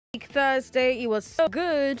week, Thursday. It was so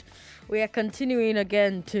good. We are continuing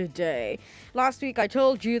again today. Last week, I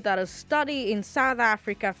told you that a study in South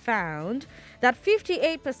Africa found that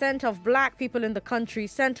 58% of black people in the country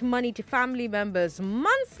sent money to family members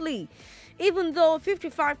monthly, even though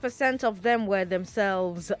 55% of them were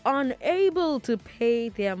themselves unable to pay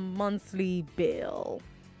their monthly bill.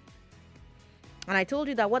 And I told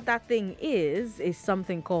you that what that thing is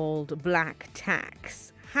something called black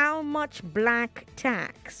tax. How much black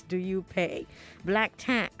tax do you pay? Black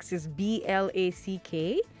tax is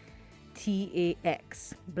BLACKTAX.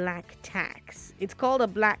 Black tax. It's called a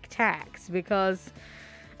black tax because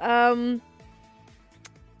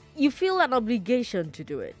you feel an obligation to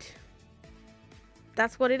do it.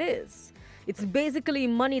 That's what it is. It's basically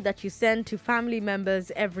money that you send to family members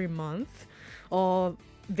every month or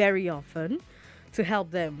very often to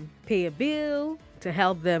help them pay a bill, to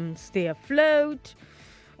help them stay afloat,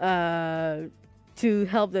 to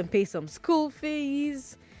help them pay some school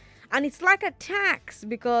fees. And it's like a tax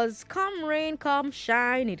because come rain, come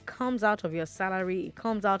shine, it comes out of your salary, it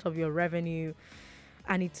comes out of your revenue,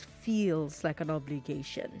 and it feels like an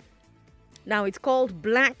obligation. Now, it's called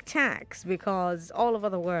black tax because all over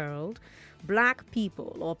the world, black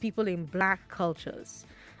people or people in black cultures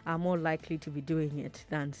are more likely to be doing it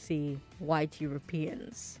than, say, white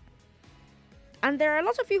Europeans. And there are a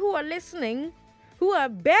lot of you who are listening who are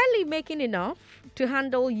barely making enough to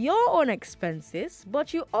handle your own expenses,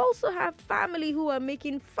 but you also have family who are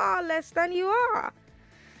making far less than you are.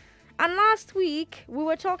 And last week, we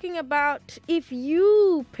were talking about if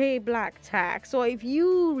you pay black tax or if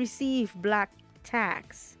you receive black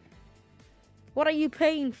tax, what are you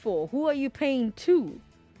paying for? Who are you paying to?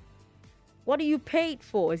 What are you paid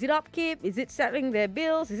for? Is it upkeep? Is it settling their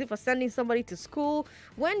bills? Is it for sending somebody to school?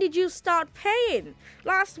 When did you start paying?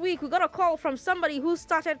 Last week, we got a call from somebody who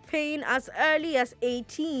started paying as early as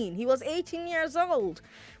 18. He was 18 years old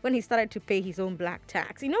when he started to pay his own black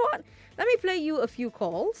tax. You know what? Let me play you a few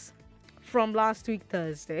calls from last week,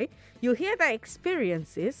 Thursday. You'll hear their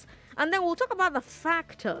experiences, and then we'll talk about the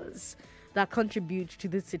factors that contribute to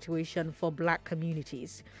this situation for black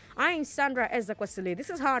communities. I'm Sandra Ezekwesili. This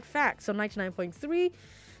is Hard Facts on 99.3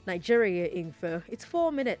 Nigeria Info. It's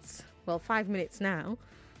 4 minutes, well, 5 minutes now,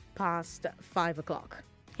 past 5 o'clock.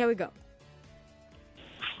 Here we go.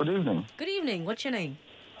 Good evening. Good evening. What's your name?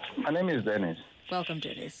 My name is Dennis. Welcome,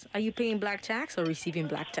 Dennis. Are you paying black tax or receiving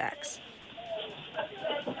black tax?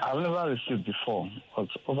 I've never received before, but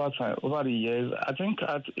over the years, I think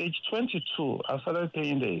at age 22, I started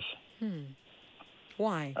paying this.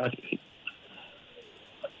 Why?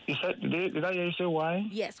 Did I hear you say why?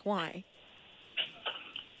 Yes, why?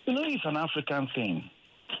 You know, it's an African thing.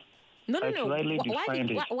 No.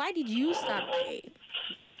 Why did you start paying?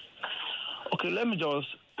 Okay, let me just,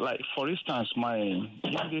 for instance, my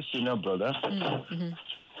senior brother, I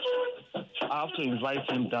have to invite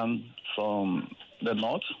him down from the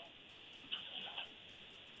north.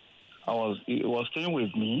 He was staying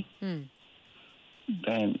with me.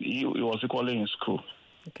 And he was equally in school.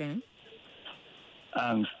 Okay.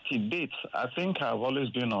 And to date, I think I've always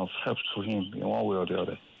been of help to him in one way or the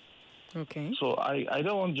other. Okay. So I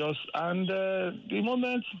don't want just... And the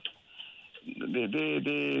moment the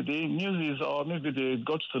news is, or maybe they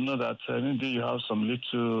got to know that maybe you have some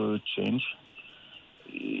little change,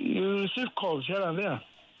 you receive calls here and there.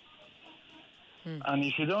 And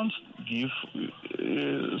if you don't give,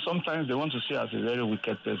 sometimes they want to see you as a very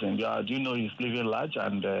wicked person. Do you know he's living large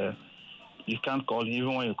and you can't call him.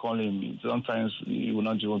 Even when you call him, sometimes he will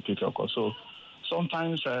not even pick your call. So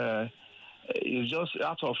sometimes it's just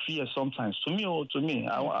out of fear sometimes. To me,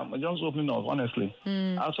 I'm just opening up, honestly.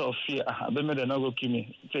 Out of fear, maybe they're not going to kill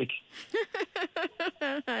me. Take.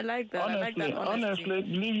 I like that. Honestly,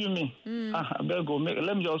 believe you me. I better go.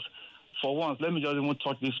 Let me just... For once, let me just even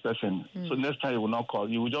touch this person. So next time he will not call.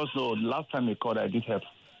 You will just know last time he called, I did help.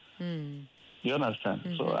 You understand?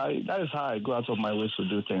 So that is how I go out of my way to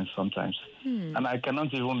do things sometimes. And I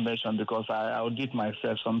cannot even mention because I audit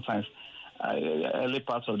myself sometimes. Early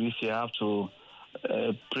parts of this year, I have to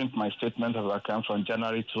print my statement of account from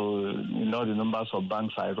January to the numbers of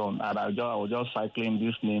banks I run. And I was just cycling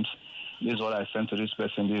these names. This is what I sent to this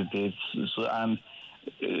person these days. So, and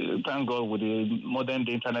thank God with the modern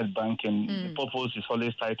day internet banking, the purpose is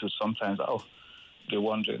always tied to sometimes, they're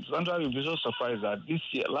wondering. Sandra, you'll be so surprised that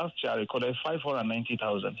last year I recorded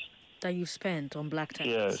 590,000. That you spent on black tax?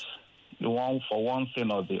 Yes. For one thing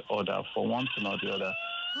or the other.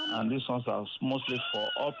 And these ones are mostly for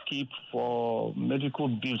upkeep, for medical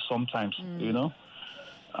bills sometimes,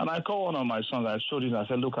 And I called one of my sons, I showed him, I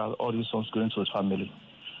said, look at all these ones going to his family.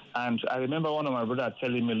 And I remember one of my brothers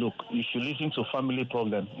telling me, look, if you listen to family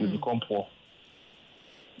problem, you become poor.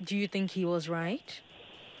 Do you think he was right?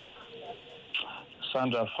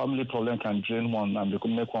 Sandra, family problem can drain one and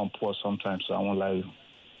make one poor sometimes, so I won't lie.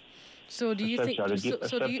 So do you think...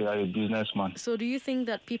 Except you are a businessman. So do you think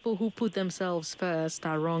that people who put themselves first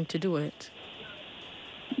are wrong to do it?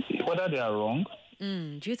 Whether they are wrong?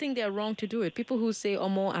 Do you think they're wrong to do it? People who say,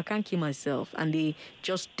 Omo, I can't kill myself, and they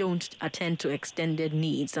just don't attend to extended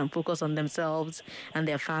needs and focus on themselves and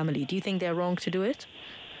their family. Do you think they're wrong to do it?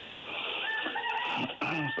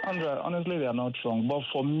 Sandra, honestly, they are not wrong. But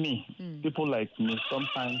for me, people like me,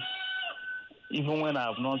 sometimes, even when I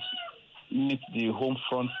have not met the home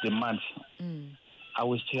front demand, I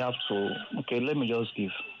will still have to, okay, let me just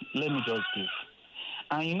give.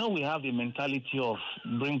 And we have the mentality of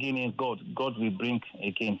bringing in God. God will bring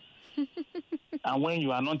again. And when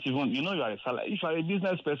you are not even, you are a salary. If you are a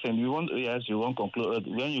business person, you won't conclude.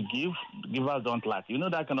 When you give, givers don't lack.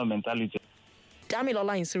 That kind of mentality.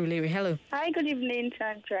 Damilola in Surulere, hello. Hi, good evening,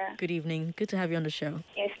 Sandra. Good evening. Good to have you on the show.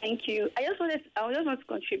 Yes, thank you. I just want to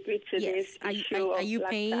contribute to this issue. Are you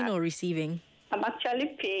paying or receiving? I'm actually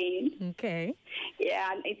paying. Okay.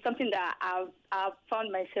 Yeah, and it's something that I've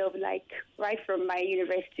found myself right from my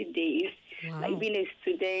university days. Wow. Like being a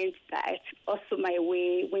student, that also my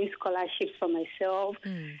way, win scholarships for myself.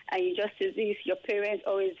 And you just see this, your parents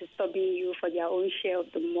always disturbing you for their own share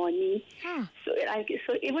of the money. So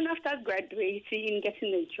even after graduating,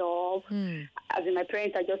 getting a job, as in my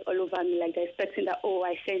parents are just all over me, like they're expecting that, oh,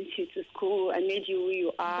 I sent you to school, I made you who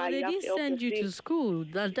you are. But they didn't send you to school.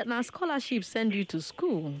 That scholarship send you to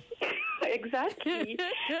school. Exactly.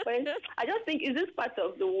 But I just think, is this part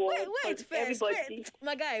of the world? Wait first.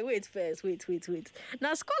 My guy, wait first. Wait.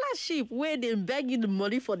 Now, scholarship, where they beg you the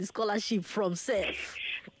money for the scholarship from self.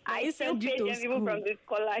 I still pay them even from the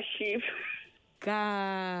scholarship.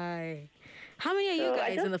 Guy. How many are you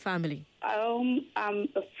guys in the family? I'm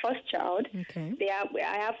the first child. Okay.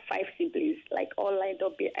 I have 5 siblings, all lined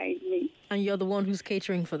up behind me. And you're the one who's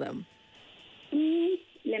catering for them?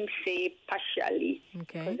 Let me say partially.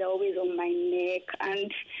 Okay. Because they're always on my neck.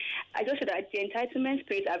 And I just feel that the entitlement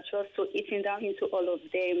spirit I've just so eaten down into all of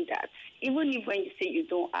them that even if when you say you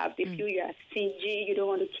don't have, they feel you are stingy, you don't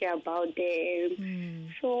want to care about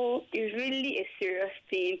them. So it's really a serious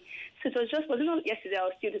thing. So it was just, yesterday I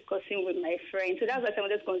was still discussing with my friend. So that's why I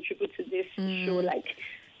wanted to contribute to this show.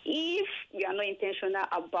 If we are not intentional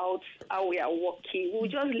about how we are working, we'll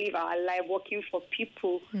just live our life working for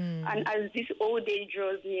people. And as this old age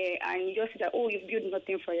draws near, and you just say that, you've built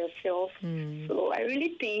nothing for yourself. So I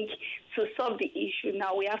really think to solve the issue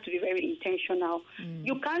now, we have to be very intentional.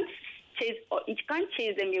 You can't chase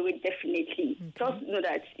them away, definitely. Just know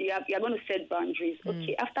that you're going to set boundaries.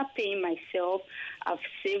 Okay, after paying myself, I've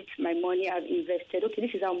saved my money, I've invested. Okay,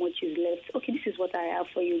 this is how much is left. Okay, this is what I have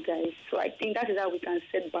for you guys. So I think that is how we can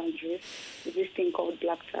set boundaries with this thing called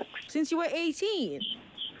black tax. Since you were 18?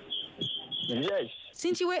 Yes.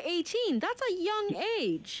 Since you were 18? That's a young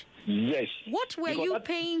age. Yes. What were you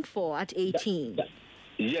paying for at 18?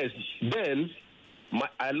 Yes. Then,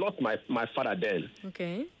 I lost my father then.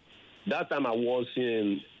 Okay. That time I was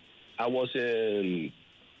in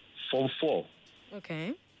Form 4.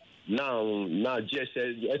 Okay. Now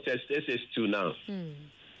SS2 now.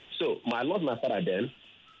 So I lost my father then,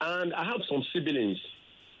 and I have some siblings.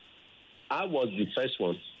 I was the first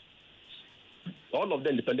one. All of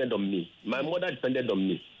them depended on me. My mother depended on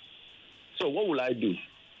me. So what will I do?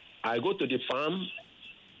 I go to the farm,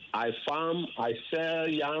 I sell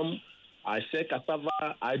yam, I sell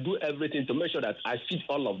cassava, I do everything to make sure that I feed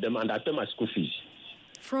all of them and I pay my school fees.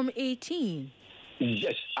 From 18?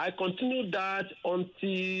 Yes, I continued that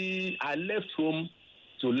until I left home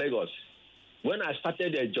to Lagos. When I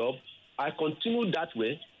started a job, I continued that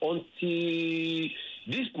way until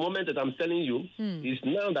this moment that I'm telling you is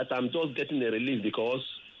now that I'm just getting a relief because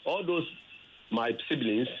all those, my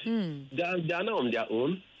siblings, they are now on their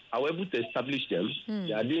own. I was able to establish them.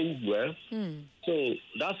 They are doing well. So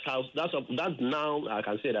that's now I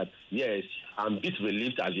can say that, yes, I'm a bit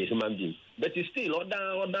relieved as a human being. But it's still,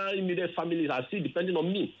 other immediate families are still depending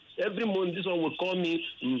on me. Every month, this one will call me,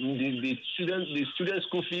 the student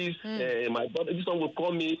school fees, my brother, this one will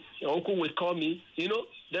call me, your uncle will call me. They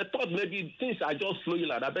thought maybe things are just flowing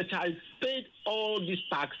like that. But I paid all this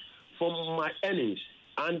tax from my earnings.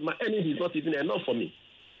 And my earnings is not even enough for me.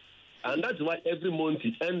 And that's why every month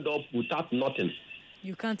you end up without nothing.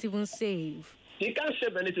 You can't even save. You can't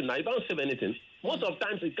save anything now. You don't save anything. Most of the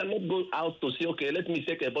times you cannot go out to say, okay, let me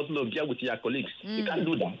take a bottle of beer with your colleagues. You can't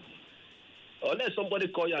do that. Unless somebody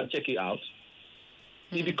call you and check it out.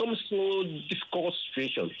 it becomes so difficult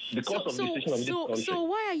situation because of the situation of this country. So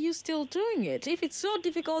why are you still doing it? If it's so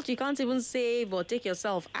difficult, you can't even save or take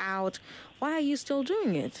yourself out. Why are you still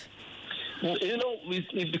doing it?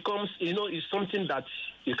 It becomes, it's something that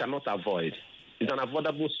you cannot avoid. It's an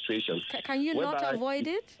avoidable situation. Can you not avoid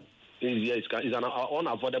it? Yes, it's an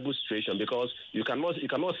unavoidable situation because you cannot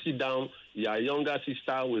sit down. Your younger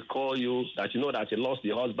sister will call you that you know that you lost the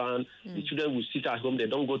husband. The children will sit at home. They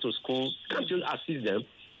don't go to school. Can't you assist them?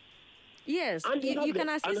 Yes, you can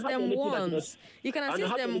assist them once. You can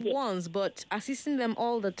assist them once, but assisting them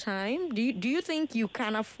all the time. Do you think you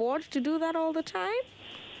can afford to do that all the time?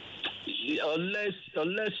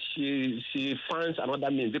 Unless she finds another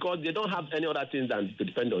means, because they don't have any other things than to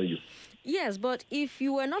depend on you. Yes, but if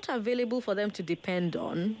you were not available for them to depend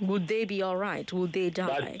on, would they be all right? Would they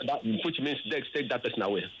die? Which means they take that person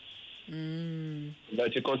away.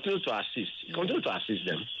 But you continue to assist. Continue to assist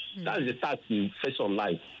them. That's the task you face on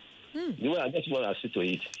life. That's what I see to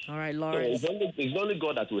it. All right, Lawrence. So it's only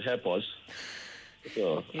God that will help us.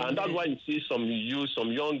 So, and that's why you see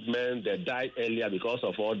some young men that die earlier because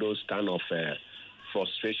of all those kind of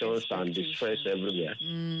frustrations and distress everywhere.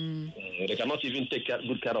 They cannot even take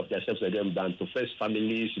good care of themselves again than to face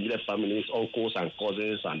families, immediate families, uncles and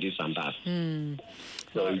cousins and this and that.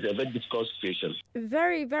 So it's a very difficult situation.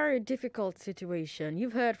 Very, very difficult situation.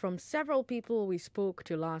 You've heard from several people we spoke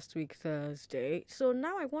to last week, Thursday. So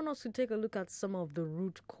now I want us to take a look at some of the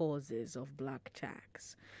root causes of black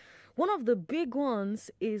tax. One of the big ones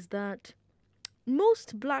is that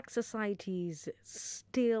most black societies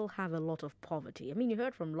still have a lot of poverty. I mean, you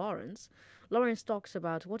heard from Lawrence. Lawrence talks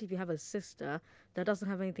about what if you have a sister that doesn't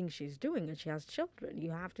have anything she's doing and she has children?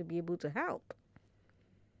 You have to be able to help.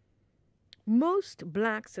 Most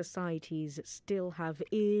black societies still have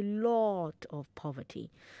a lot of poverty.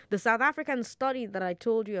 The South African study that I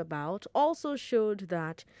told you about also showed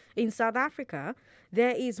that in South Africa,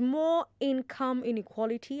 there is more income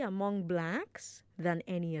inequality among blacks than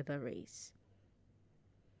any other race.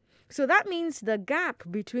 So that means the gap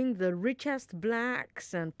between the richest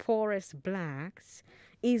blacks and poorest blacks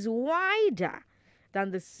is wider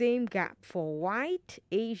than the same gap for white,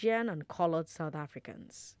 Asian, and colored South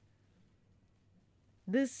Africans.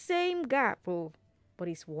 The same gap, but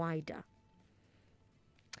it's wider.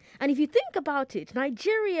 And if you think about it,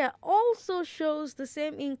 Nigeria also shows the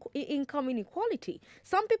same income inequality.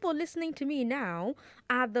 Some people listening to me now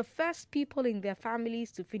are the first people in their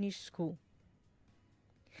families to finish school.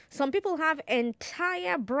 Some people have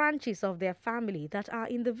entire branches of their family that are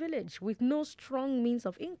in the village with no strong means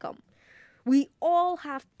of income. We all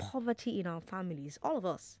have poverty in our families, all of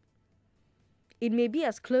us. It may be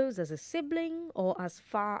as close as a sibling or as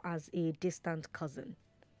far as a distant cousin.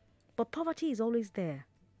 But poverty is always there.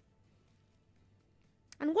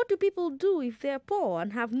 And what do people do if they're poor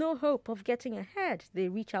and have no hope of getting ahead? They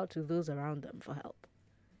reach out to those around them for help.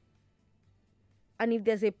 And if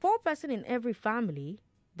there's a poor person in every family,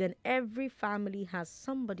 then every family has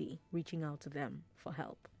somebody reaching out to them for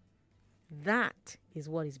help. That is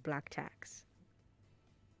what is black tax.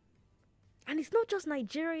 And it's not just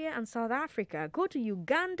Nigeria and South Africa. Go to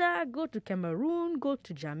Uganda, go to Cameroon, go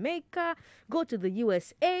to Jamaica, go to the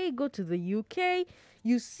USA, go to the UK.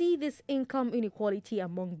 You see this income inequality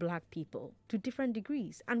among black people to different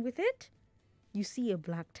degrees. And with it, you see a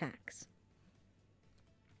black tax.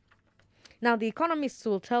 Now, the economists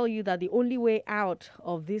will tell you that the only way out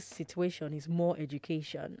of this situation is more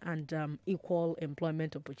education and equal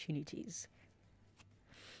employment opportunities.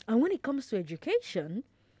 And when it comes to education,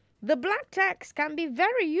 the black tax can be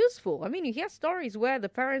very useful. I mean, you hear stories where the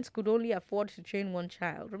parents could only afford to train one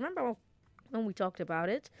child. Remember when we talked about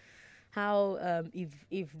it? How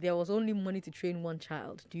if there was only money to train one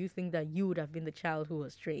child, do you think that you would have been the child who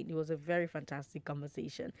was trained? It was a very fantastic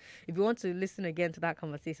conversation. If you want to listen again to that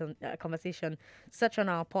conversation, search on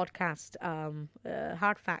our podcast,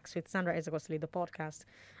 Hard Facts with Sandra Ezekosile, the podcast,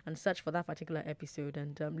 and search for that particular episode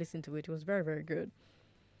and listen to it. It was very, very good.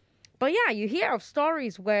 But yeah, you hear of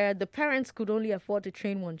stories where the parents could only afford to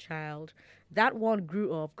train one child. That one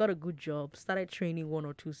grew up, got a good job, started training one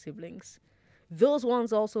or two siblings. Those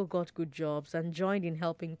ones also got good jobs and joined in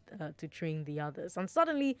helping to train the others. And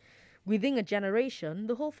suddenly, within a generation,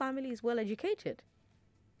 the whole family is well educated.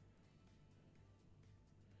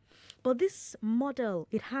 But this model,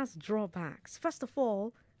 it has drawbacks. First of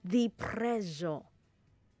all, the pressure.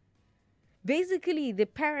 Basically, the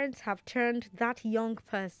parents have turned that young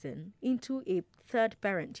person into a third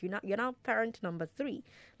parent. You're now parent number 3.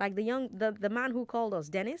 Like the man who called us,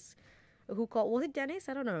 Dennis, was it Dennis?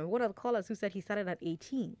 I don't know. One of the callers who said he started at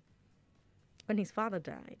 18 when his father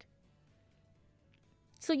died.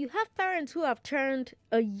 So you have parents who have turned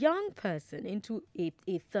a young person into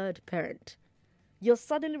a third parent. You're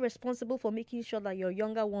suddenly responsible for making sure that your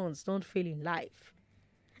younger ones don't fail in life.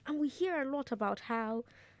 And we hear a lot about how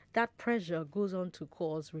that pressure goes on to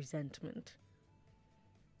cause resentment.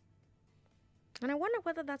 And I wonder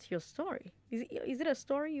whether that's your story. Is it a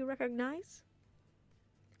story you recognize?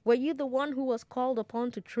 Were you the one who was called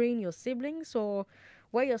upon to train your siblings, or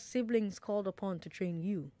were your siblings called upon to train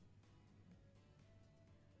you?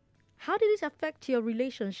 How did it affect your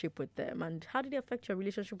relationship with them, and how did it affect your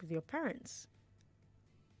relationship with your parents?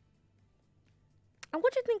 And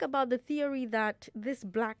what do you think about the theory that this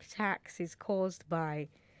black tax is caused by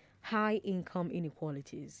high income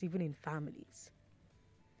inequalities, even in families?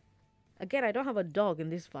 Again, I don't have a dog in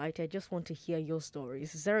this fight. I just want to hear your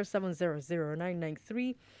stories.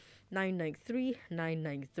 0700-993-993,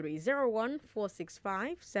 993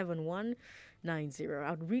 014657190.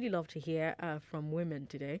 I'd really love to hear from women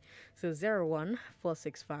today. So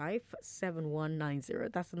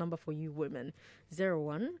 014657190. That's the number for you women.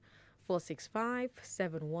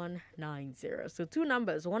 014657190. So two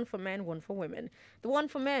numbers, one for men, one for women. The one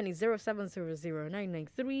for men is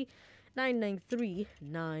 0700-993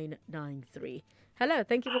 993. Hello,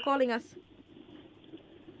 thank you for calling us.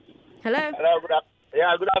 Hello. Hello,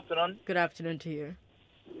 good afternoon. Good afternoon to you.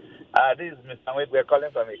 This is Mr. Mwikwe. We're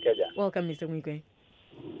calling from Ikeja. Welcome, Mr. Mwikwe.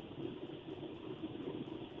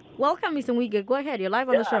 Welcome, Mr. Mwikwe. Go ahead. You're live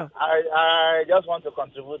on the show. I just want to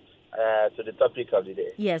contribute to the topic of the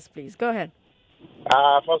day. Yes, please. Go ahead.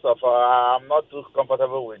 First of all, I'm not too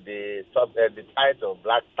comfortable with the title,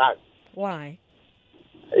 Black Tax. Why?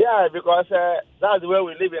 Yeah, because that's the way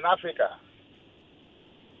we live in Africa.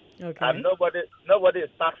 Okay. And nobody is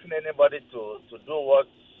taxing anybody to do what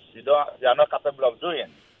you are not capable of doing.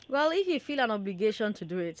 Well, if you feel an obligation to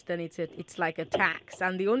do it, then it's like a tax.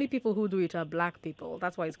 And the only people who do it are black people.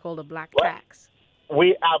 That's why it's called a black tax.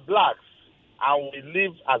 We are blacks, and we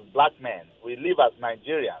live as black men. We live as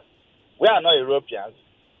Nigerians. We are not Europeans.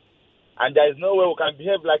 And there is no way we can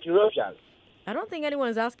behave like Europeans. I don't think anyone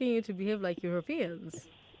is asking you to behave like Europeans.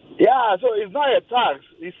 Yeah, so it's not a tax.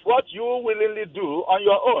 It's what you willingly do on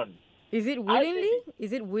your own. Is it willingly?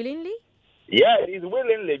 Is it willingly? Yeah, it's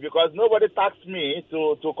willingly, because nobody taxed me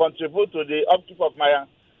to contribute to the upkeep of my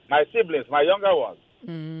siblings, my younger ones.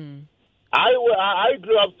 Mm. I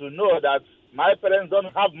grew up to know that my parents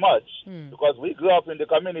don't have much because we grew up in the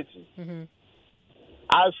community. Mm-hmm.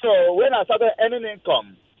 And so when I started earning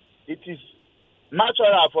income, it is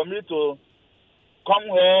natural for me to come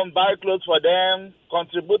home, buy clothes for them,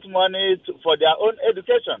 contribute money for their own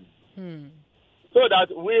education. So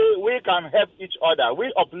that we can help each other.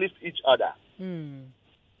 We uplift each other. And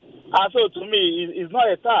so to me, it's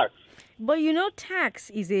not a tax. But you know,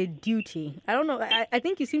 tax is a duty. I don't know. I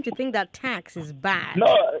think you seem to think that tax is bad.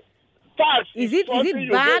 No, tax is it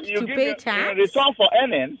bad to pay tax? In return for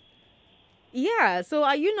earning. Yeah, so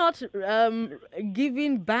are you not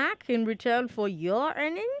giving back in return for your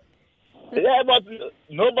earning? Yeah, but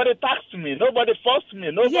nobody taxed me. Nobody forced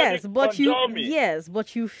me. Nobody controlled me. Yes,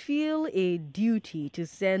 but you feel a duty to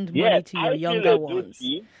send money to your younger ones.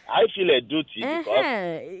 I feel a duty.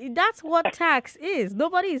 Because that's what tax is.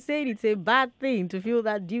 Nobody is saying it's a bad thing to feel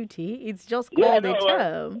that duty. It's just called a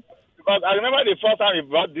term. Because I remember the first time you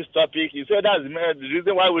brought this topic, you said that's the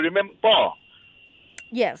reason why we remain poor.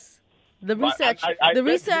 Yes. The research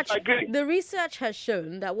has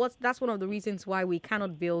shown that that's one of the reasons why we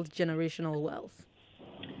cannot build generational wealth.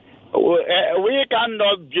 We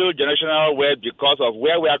cannot build generational wealth because of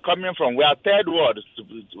where we are coming from. We are third world,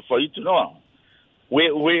 for you to know.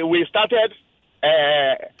 We started,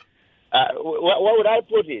 what would I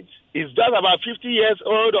put it? It's just about 50 years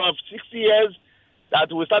old or 60 years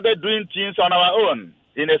that we started doing things on our own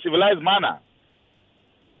in a civilized manner.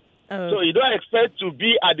 So you don't expect to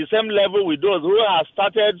be at the same level with those who have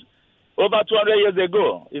started over 200 years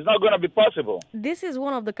ago. It's not going to be possible. This is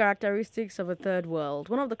one of the characteristics of a third world.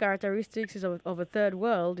 One of the characteristics of a third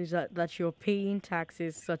world is that you're paying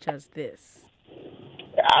taxes such as this.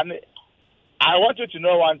 And I want you to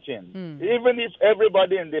know one thing. Even if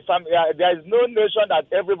everybody in the family, there is no nation that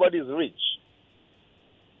everybody is rich.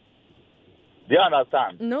 Do you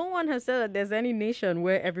understand? No one has said that there's any nation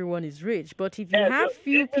where everyone is rich. But if you have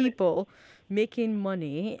few people making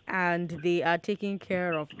money and they are taking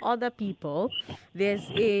care of other people, there's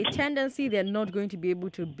a tendency they're not going to be able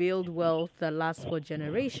to build wealth that lasts for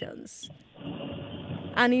generations.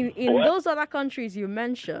 And in those other countries you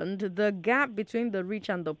mentioned, the gap between the rich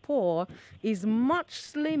and the poor is much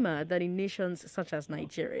slimmer than in nations such as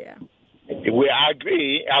Nigeria. We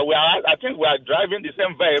agree. I think we are driving the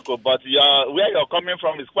same vehicle, but where you're coming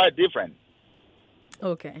from is quite different.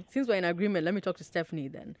 Okay. Since we're in agreement, let me talk to Stephanie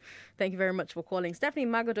then. Thank you very much for calling. Stephanie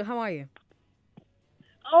Magodo, how are you?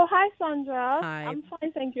 Oh, hi, Sandra. Hi. I'm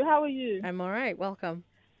fine, thank you. How are you? I'm all right. Welcome.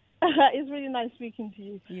 It's really nice speaking to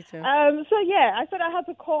you. You too. So, yeah, I said I had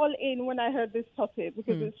to call in when I heard this topic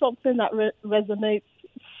because it's something that resonates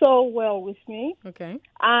so well with me. Okay.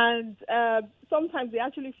 And sometimes it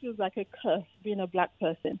actually feels like a curse being a black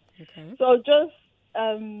person. Okay. So just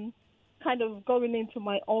kind of going into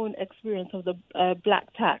my own experience of the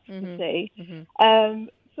black tax, to say.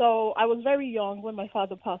 So I was very young when my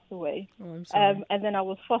father passed away. Oh, I'm sorry. And then I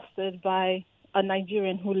was fostered by a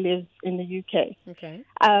Nigerian who lives in the UK. Okay.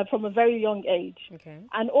 From a very young age. Okay.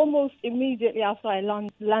 And almost immediately after I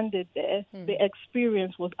landed there, the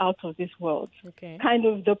experience was out of this world. Okay. Kind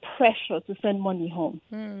of the pressure to send money home.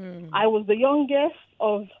 I was the youngest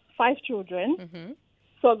of 5 children.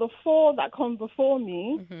 So the 4 that come before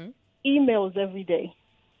me, emails every day.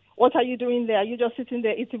 What are you doing there? Are you just sitting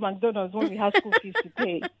there eating McDonald's when we have school fees to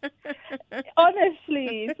pay?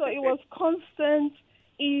 Honestly, so it was constant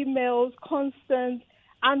emails, constant.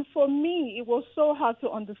 And for me, it was so hard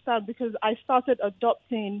to understand because I started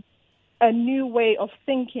adopting a new way of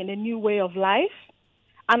thinking, a new way of life.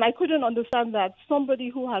 And I couldn't understand that somebody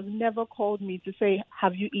who has never called me to say,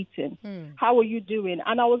 have you eaten? How are you doing?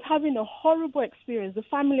 And I was having a horrible experience. The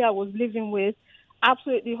family I was living with,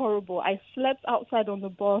 absolutely horrible. I slept outside on the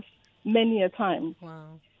bus many a time.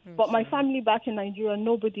 Wow. But my family back in Nigeria,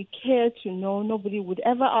 nobody cared to know. Nobody would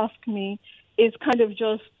ever ask me. It's kind of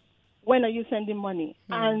just, when are you sending money?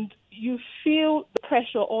 And you feel the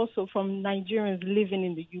pressure also from Nigerians living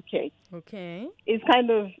in the UK. Okay. It's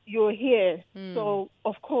kind of, you're here, so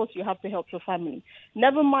of course you have to help your family.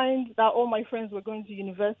 Never mind that all my friends were going to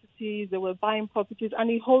universities, they were buying properties,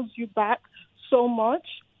 and it holds you back so much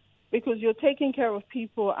because you're taking care of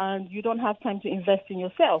people and you don't have time to invest in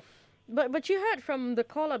yourself. But you heard from the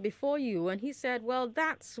caller before you, and he said, "Well,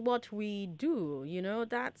 that's what we do. You know,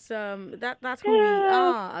 that's that's who we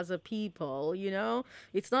are as a people. You know,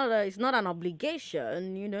 it's not an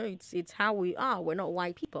obligation. You know, it's how we are. We're not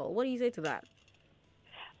white people." What do you say to that?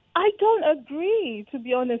 I don't agree, to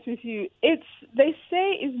be honest with you. They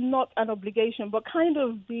say it's not an obligation, but kind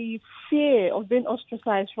of the fear of being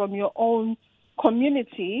ostracized from your own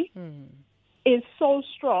community is so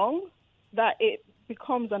strong that it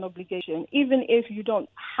becomes an obligation, even if you don't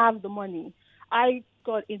have the money. I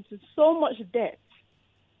got into so much debt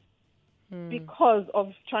because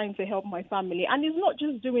of trying to help my family. And it's not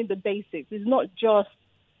just doing the basics. It's not just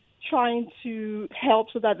trying to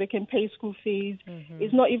help so that they can pay school fees.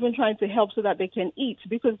 It's not even trying to help so that they can eat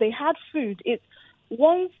because they had food.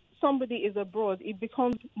 Once somebody is abroad, it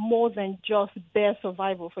becomes more than just bare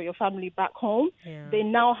survival for your family back home. Yeah. They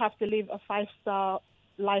now have to live a 5-star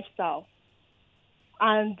lifestyle.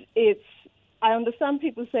 And I understand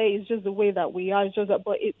people say it's just the way that we are,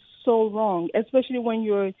 but it's so wrong, especially when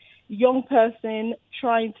you're a young person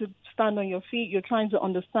trying to stand on your feet, you're trying to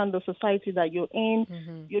understand the society that you're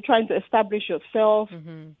in, you're trying to establish yourself.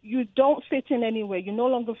 You don't fit in anywhere. You no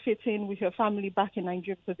longer fit in with your family back in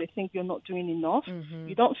Nigeria because they think you're not doing enough.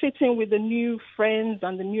 You don't fit in with the new friends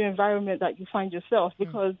and the new environment that you find yourself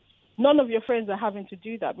because none of your friends are having to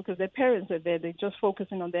do that because their parents are there. They're just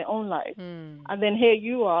focusing on their own life. And then here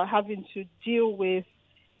you are having to deal with...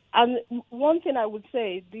 And one thing I would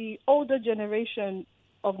say, the older generation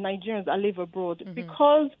of Nigerians that live abroad,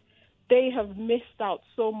 because they have missed out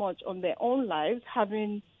so much on their own lives,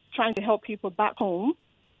 trying to help people back home,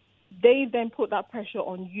 they then put that pressure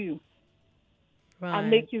on you. Right.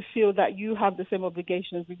 And make you feel that you have the same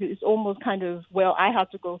obligations because it's almost kind of, well, I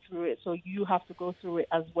have to go through it, so you have to go through it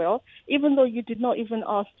as well, even though you did not even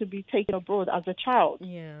ask to be taken abroad as a child.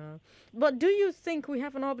 Yeah. But do you think we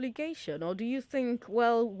have an obligation, or do you think,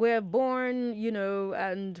 well, we're born, you know,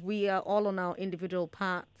 and we are all on our individual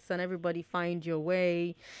paths and everybody find your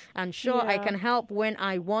way, and sure, I can help when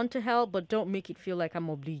I want to help, but don't make it feel like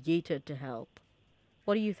I'm obligated to help.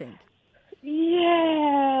 What do you think?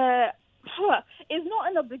 Yeah. It's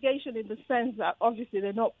not an obligation in the sense that obviously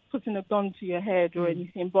they're not putting a gun to your head or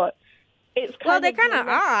anything, but it's kind of... Well, they kind of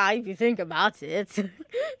are if you think about it.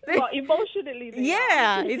 Well, emotionally, they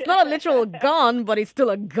yeah, are. it's not a literal gun, but it's still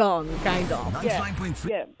a gun, kind of.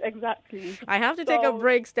 Yeah, exactly. I have to take a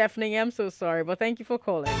break, Stephanie. I'm so sorry, but thank you for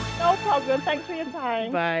calling. No problem. Thanks for your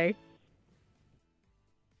time. Bye.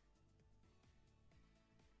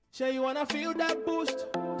 Sure, you wanna feel that boost?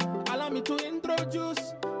 Allow me to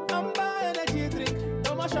introduce Amber Energy Drink.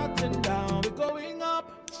 No more shutting down, we're going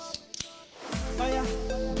up. Oh yeah,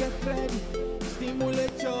 get ready,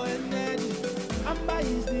 stimulate your energy. Amber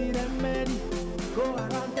is the remedy. Go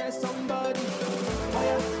around, tell somebody. Oh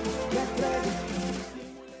yeah, get ready.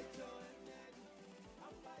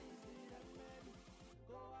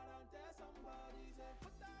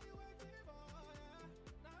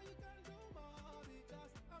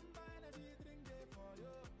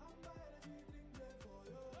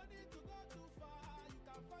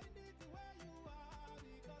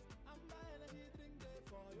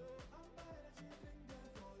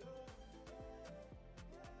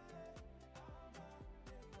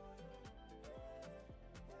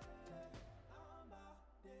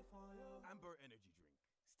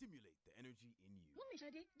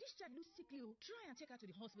 Shade, this child looks sickly. Try and take her to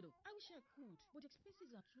the hospital. I wish I could, but the expenses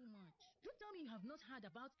are too much. Don't tell me you have not heard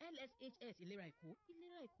about LSHS Ilera Eko.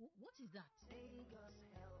 Ilera Eko? What is that? Lagos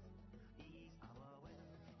Health is our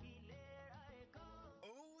wealth. Ilera Eko.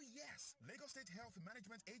 Oh yes, Lagos State Health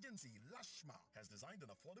Management Agency, LASHMA, has designed an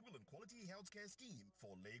affordable and quality healthcare scheme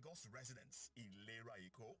for Lagos residents. Ilera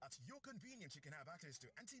Eko, at your convenience, you can have access to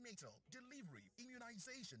antenatal, delivery,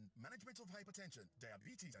 immunization, management of hypertension,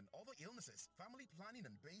 diabetes and other illnesses, family planning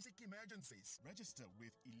and basic emergencies. Register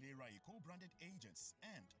with Ilera Eko branded agents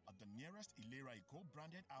and at the nearest Ilera Eko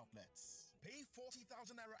branded outlets. Pay 40,000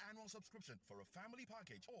 naira annual subscription for a family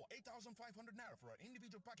package or 8,500 naira for an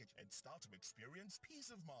individual package and start to experience peace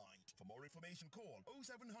of mind. For more information, call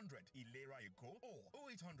 0700 Ilera Eko or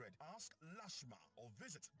 0800 Ask Lashma or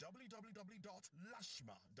visit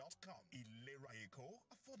www.lashma.com. Ilera Eko,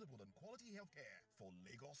 affordable and quality healthcare for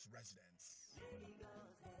Lagos residents.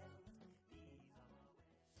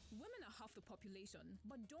 Women are half the population,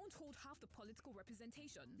 but don't hold half the political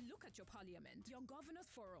representation. Look at your parliament, your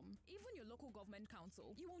governors forum, even your local government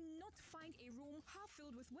council. You will not find a room half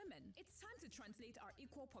filled with women. It's time to translate our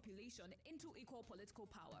equal population into equal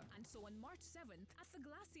political power. And so on March 7th, at the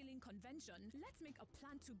Glass Ceiling Convention, let's make a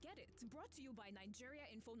plan to get it. Brought to you by Nigeria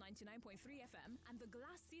Info 99.3 FM and the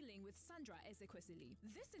Glass Ceiling with Sandra Ezekwesili.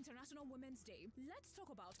 This International Women's Day, let's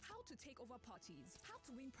talk about how to take over parties, how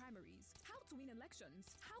to win primaries, how to win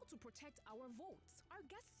elections, how to protect our votes. Our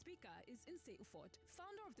guest speaker is Nse Ufot,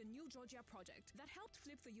 founder of the New Georgia Project that helped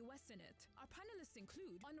flip the U.S. Senate. Our panelists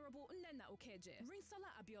include Honorable Nnenna Okeje, Rinsola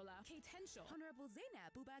Abiola, Kate Henshaw, Honorable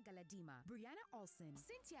Zainab Buba Galadima, Brianna Olsen,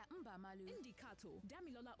 Cynthia Mbamalu, Indi Kato,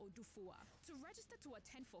 Damilola Odufua. To register to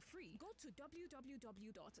attend for free, go to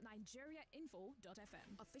www.nigeriainfo.fm.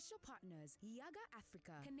 Official partners: Yaga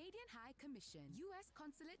Africa, Canadian High Commission, U.S.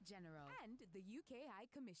 Consulate General, and the UK High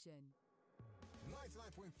Commission.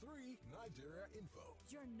 99.3 Nigeria Info.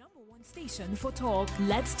 Your number one station for talk.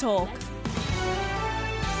 Let's talk.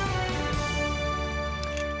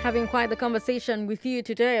 Having quite the conversation with you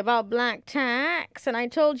today about black tax, and I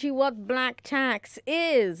told you what black tax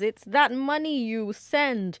is. It's that money you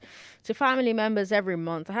send to family members every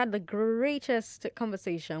month. I had the greatest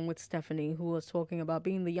conversation with Stephanie, who was talking about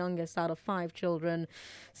being the youngest out of 5 children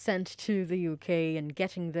sent to the UK and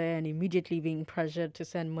getting there and immediately being pressured to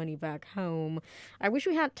send money back home. I wish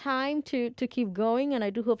we had time to keep going, and I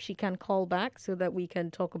do hope she can call back so that we can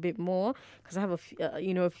talk a bit more, because I have a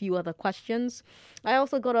few other questions. I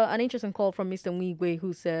also got an interesting call from Mr. Mwigwe,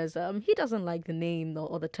 who says he doesn't like the name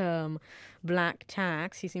or the term black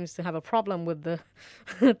tax. He seems to have a problem with the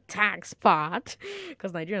tax part,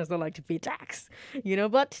 because Nigerians don't like to pay tax,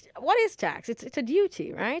 But what is tax? It's a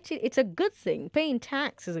duty, right? It's a good thing. Paying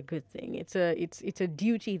tax is a good thing. It's a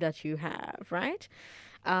duty that you have, right?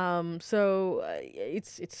 So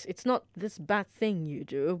it's not this bad thing you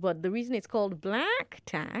do, but the reason it's called black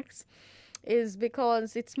tax is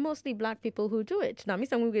because it's mostly black people who do it. Now,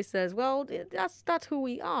 Mr. Muge says, well, that's who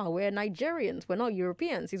we are. We're Nigerians. We're not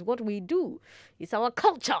Europeans. It's what we do. It's our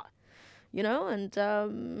culture, And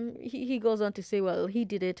he goes on to say, well, he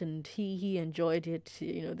did it and he enjoyed it.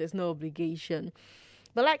 There's no obligation.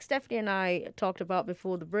 But like Stephanie and I talked about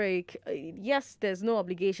before the break, yes, there's no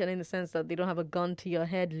obligation in the sense that they don't have a gun to your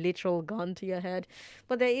head, literal gun to your head.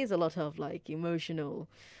 But there is a lot of emotional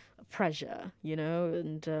pressure,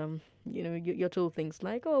 and you're told things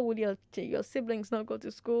like, oh, will your siblings not go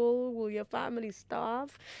to school? Will your family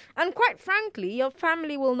starve? And quite frankly, your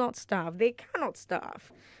family will not starve. They cannot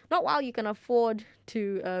starve. Not while you can afford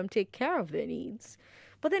to take care of their needs.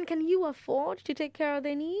 But then, can you afford to take care of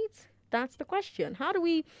their needs? That's the question.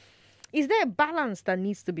 Is there a balance that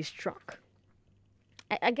needs to be struck?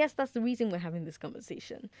 I guess that's the reason we're having this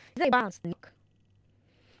conversation. Is there a balance?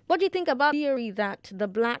 What do you think about the theory that the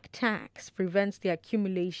black tax prevents the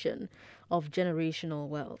accumulation of generational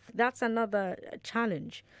wealth? That's another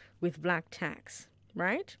challenge with black tax,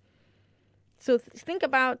 right? So think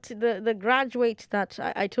about the graduate that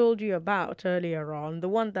I told you about earlier on, the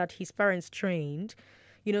one that his parents trained.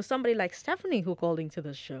 Somebody like Stephanie, who called into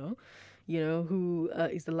the show, who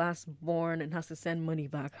is the last born and has to send money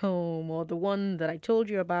back home, or the one that I told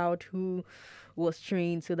you about who was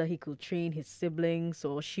trained so that he could train his siblings,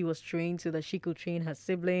 or she was trained so that she could train her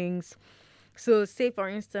siblings. So say, for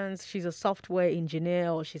instance, she's a software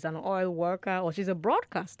engineer, or she's an oil worker, or she's a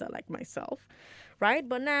broadcaster like myself, right?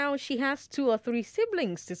 But now she has 2 or 3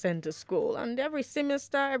 siblings to send to school. And every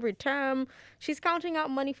semester, every term, she's counting out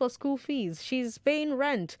money for school fees. She's paying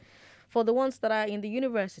rent for the ones that are in the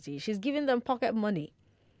university. She's giving them pocket money.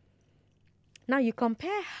 Now you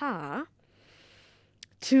compare her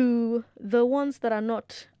to the ones that are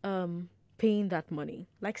not paying that money,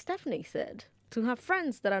 like Stephanie said, to her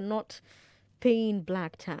friends that are not paying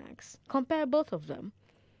black tax, compare both of them.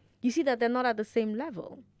 You see that they're not at the same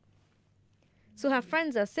level. So her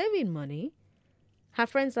friends are saving money, her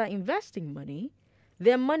friends are investing money,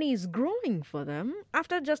 their money is growing for them.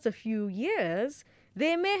 After just a few years,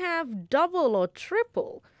 they may have double or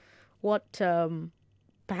triple what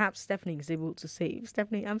perhaps Stephanie is able to save.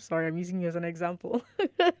 Stephanie, I'm sorry, I'm using you as an example.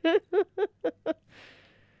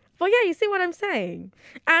 But yeah, you see what I'm saying?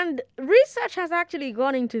 And research has actually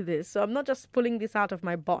gone into this, so I'm not just pulling this out of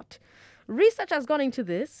my butt. Research has gone into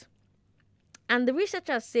this, and the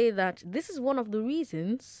researchers say that this is one of the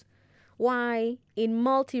reasons why in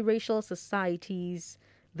multiracial societies,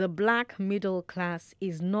 the black middle class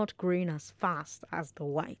is not growing as fast as the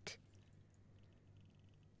white.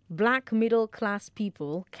 Black middle class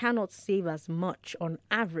people cannot save as much on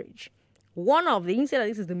average. One of the, you can say that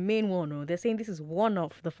this is the main one, or they're saying this is one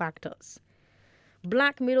of the factors.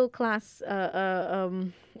 Black middle class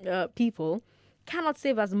people cannot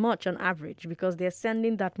save as much on average because they're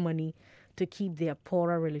sending that money to keep their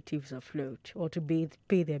poorer relatives afloat or to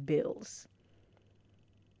pay their bills.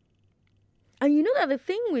 And you know that the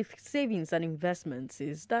thing with savings and investments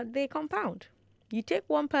is that they compound. You take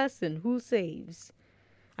one person who saves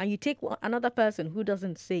and you take another person who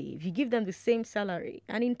doesn't save, you give them the same salary,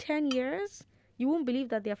 and in 10 years, you won't believe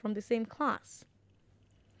that they're from the same class.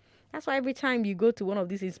 That's why every time you go to one of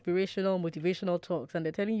these inspirational, motivational talks and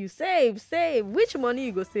they're telling you, save, which money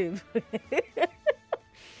you go save?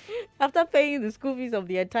 After paying the school fees of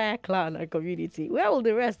the entire clan and community, where will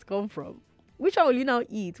the rest come from? Which one will you now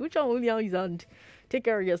eat? Which one will you now use and take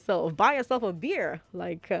care of yourself? Buy yourself a beer,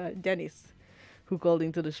 like Dennis, who called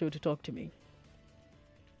into the show to talk to me.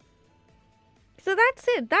 So that's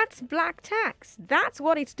it. That's black tax. That's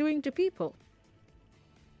what it's doing to people.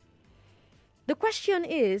 The question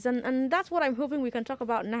is, and that's what I'm hoping we can talk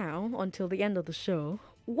about now until the end of the show,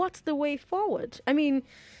 what's the way forward? I mean,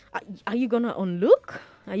 are you going to unlook?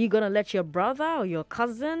 Are you going to let your brother or your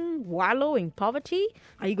cousin wallow in poverty?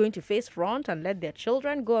 Are you going to face front and let their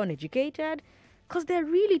children go uneducated? Because they're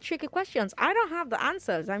really tricky questions. I don't have the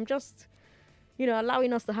answers. I'm just,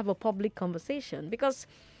 allowing us to have a public conversation. Because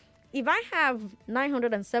if I have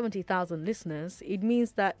 970,000 listeners, it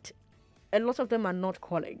means that a lot of them are not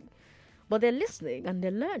calling. But they're listening and they're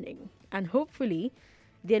learning. And hopefully,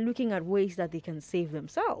 they're looking at ways that they can save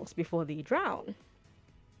themselves before they drown.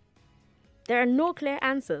 There are no clear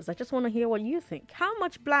answers. I just want to hear what you think. How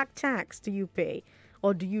much black tax do you pay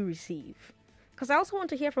or do you receive? Because I also want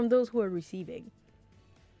to hear from those who are receiving.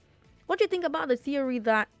 What do you think about the theory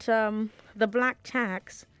that the black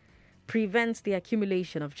tax prevents the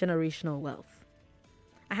accumulation of generational wealth?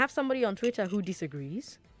 I have somebody on Twitter who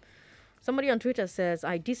disagrees. Somebody on Twitter says,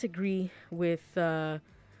 I disagree with the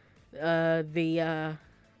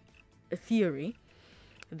theory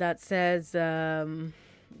that says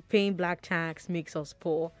paying black tax makes us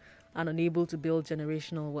poor and unable to build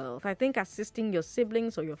generational wealth. I think assisting your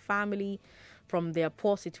siblings or your family from their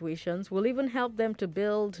poor situations will even help them to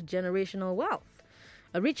build generational wealth.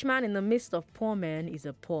 A rich man in the midst of poor men is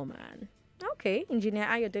a poor man. Okay, Engineer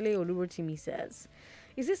Ayodele Oluwatimi says,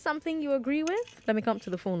 is this something you agree with? Let me come to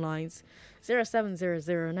the phone lines.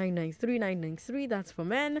 0700-993-993, that's for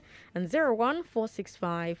men, and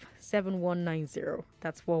 01465-7190,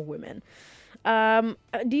 that's for women.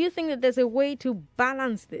 Do you think that there's a way to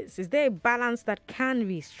balance this? Is there a balance that can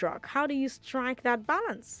be struck? How do you strike that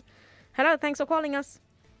balance? Hello, thanks for calling us.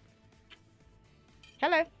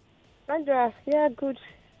 Hello. Sandra, yeah, good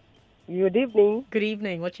evening. Good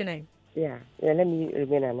evening. What's your name? Yeah, let me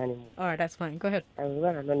remain anonymous. All right, that's fine. Go ahead. I will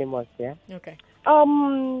remain anonymous, yeah? Okay.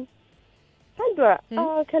 Sandra,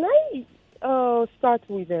 can I start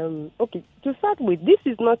with, okay, to start with, this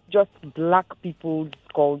is not just black people's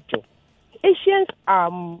culture. Asians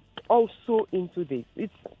are also into this.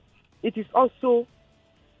 It is also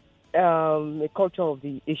a culture of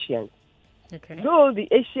the Asians. Okay. Though the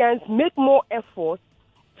Asians make more effort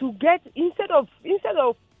to get, instead of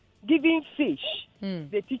giving fish,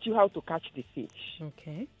 they teach you how to catch the fish.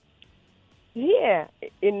 Okay. Here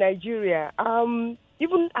in Nigeria,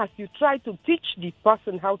 even as you try to teach the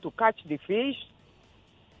person how to catch the fish,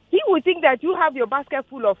 he will think that you have your basket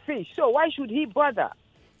full of fish. So why should he bother?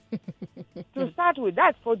 To start with,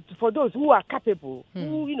 that's for those who are capable,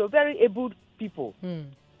 who, very able people.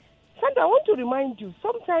 Sandra, I want to remind you,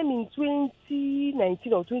 sometime in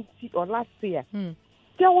 2019 or last year,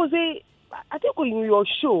 there was I think in your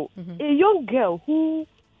show, a young girl who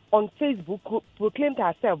on Facebook proclaimed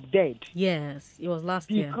herself dead. Yes, it was last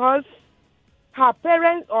year. Because her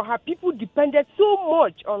parents or her people depended so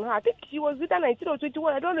much on her. I think she was either 19 or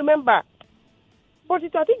 21, I don't remember. But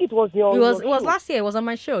I think it was your. It was last year. It was on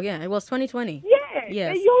my show. Yeah, it was 2020. Yeah.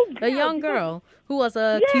 Yes. A young girl who was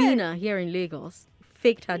a cleaner here in Lagos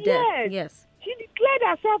faked her death. Yes. She declared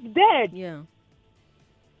herself dead. Yeah.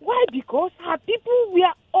 Why? Because her people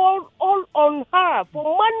were all on her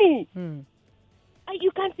for money. And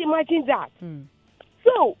you can't imagine that.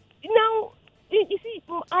 So now, you see,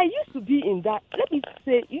 I used to be in that. Let me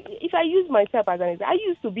say, if I use myself as an example, I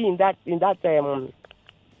used to be in that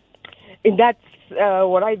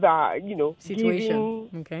whatever, situation.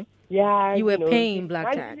 Giving, okay. Yeah, you were paying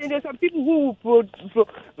black tax. There's some people who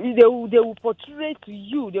they will portray to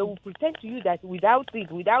you, they will pretend to you that without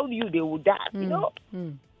you, they will die. You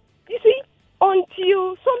see,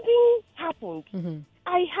 until something happened,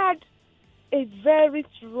 I had a very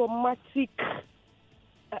traumatic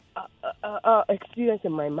experience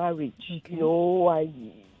in my marriage. Okay.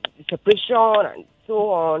 Separation and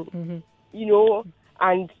so on.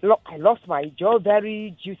 And I lost my job,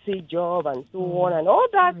 very juicy job, and so on, and all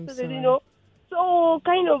that. So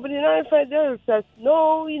kind of, I felt says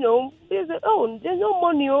no, they said, oh, there's no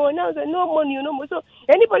money, and I said, no money, no more. So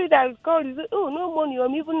anybody that called, they said, oh, no money,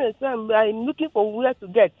 I'm looking for where to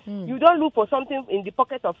get. You don't look for something in the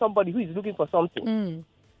pocket of somebody who is looking for something.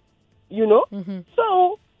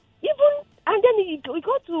 So even, and then it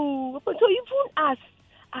got to, so even as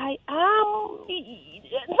I am,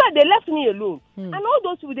 in fact, they left me alone. And all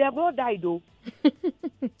those people, they have not died, though.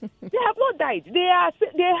 They have not died. Some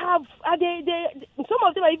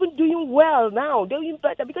of them are even doing well now. They're doing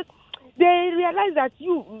better because they realize that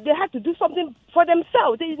they have to do something for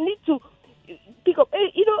themselves. They need to pick up.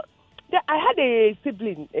 I had a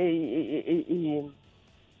sibling,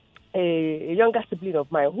 a younger sibling of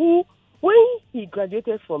mine who, when he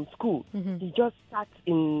graduated from school, he just sat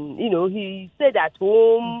in, he stayed at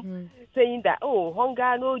home saying that, oh,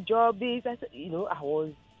 hunger, no job, this. I said, I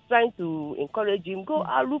was trying to encourage him, go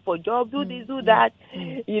out, look for job, do this, do that.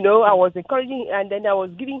 I was encouraging him, and then I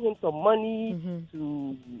was giving him some money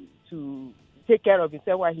to take care of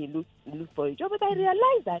himself while he looked for a job. But I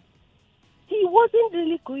realized that he wasn't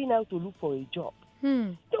really going out to look for a job.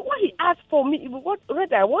 So what he asked for me, what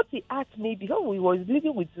he asked me, because we was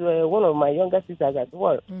living with one of my younger sisters as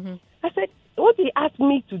well, I said, what he asked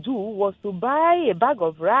me to do was to buy a bag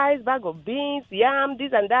of rice, bag of beans, yam,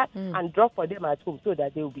 this and that, and drop for them at home so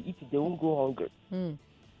that they will be eating, they won't go hungry.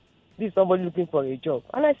 This is somebody looking for a job.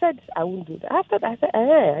 And I said, I won't do that. After that, I said,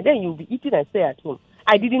 and then you'll be eating and stay at home.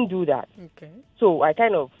 I didn't do that. Okay. So I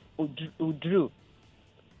kind of withdrew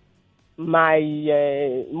my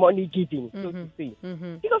money giving, so to say.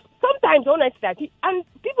 Because sometimes, honestly, and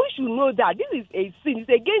people should know that this is a sin. It's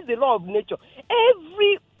against the law of nature.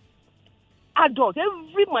 Every adult,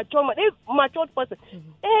 every mature man, every mature person,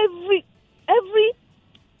 every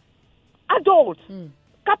adult,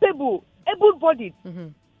 capable, able-bodied,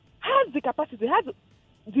 has the capacity, has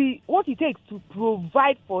what it takes to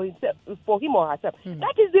provide for himself, for him or herself.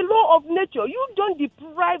 That is the law of nature. You don't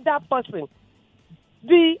deprive that person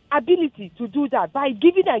the ability to do that by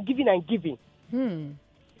giving and giving and giving.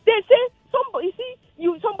 They say somebody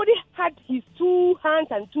had his 2 hands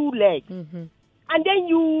and 2 legs, and then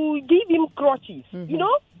you give him crutches.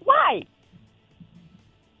 Why?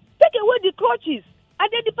 Take away the crutches,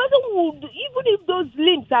 and then the person will, even if those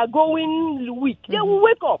limbs are going weak, they will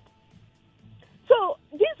wake up. So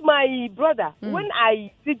this my brother, when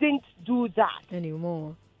I didn't do that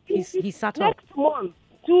anymore, he sat up. Next month,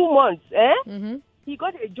 2 months, he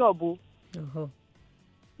got a job.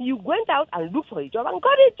 He went out and looked for a job and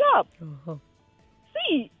got a job.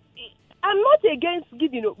 See, I'm not against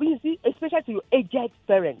giving, you see, especially to your aged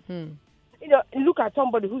parents. Look at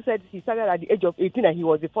somebody who said he started at the age of 18 and he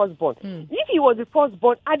was the firstborn. If he was the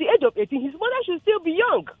firstborn at the age of 18, his mother should still be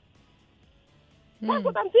young. That's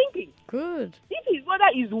what I'm thinking. Good. If his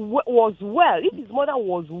mother was well, if his mother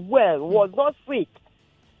was well, was not sick,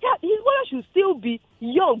 his mother should still be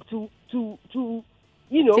young to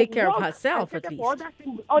take care of herself at least. For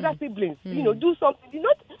other siblings, do something.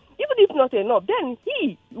 Even if not enough, then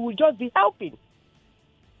he will just be helping.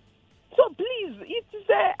 So please,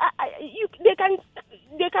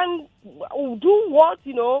 they can do what,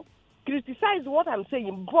 criticize what I'm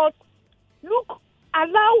saying, but look,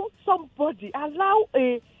 allow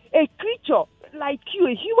a creature like you,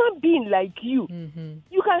 a human being like you.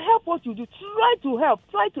 You can help what you do. Try to help.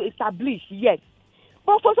 Try to establish, yes.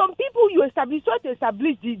 But for some people, try to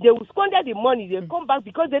establish, they will squander the money. They come back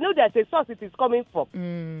because they know there's a source it is coming from.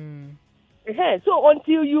 So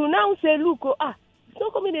until you now say, look, it's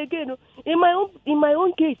not coming again. In my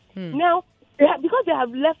own case, now, because they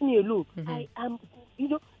have left me alone, I am,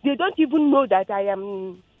 they don't even know that I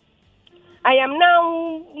am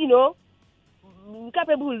now,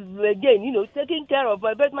 capable again, taking care of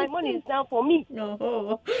her. But my money is now for me.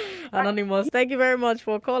 Oh, Anonymous, thank you very much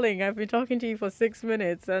for calling. I've been talking to you for 6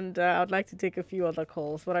 minutes, and I'd like to take a few other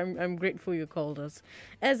calls, but I'm grateful you called us.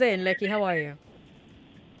 Eze and Lekki, how are you?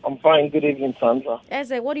 I'm fine. Good evening, Sandra.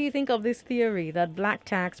 Eze, what do you think of this theory that black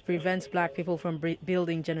tax prevents black people from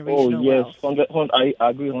building generational wealth? Oh, yes. I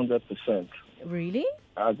agree 100%. Really?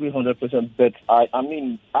 I agree 100%. But I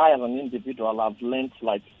mean, I as an individual, I've learned,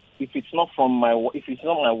 like, if it's not my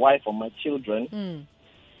wife or my children,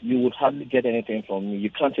 you would hardly get anything from me. You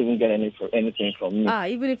can't even get anything from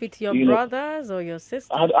me. Even if it's your brothers or your sisters?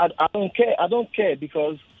 I don't care. I don't care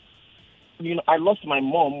because, I lost my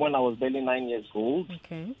mom when I was barely 9 years old.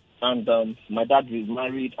 Okay. And my dad was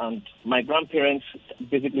married, and my grandparents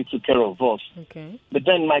basically took care of us. Okay. But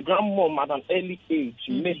then my grandmom at an early age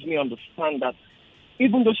made me understand that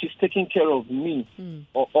even though she's taking care of me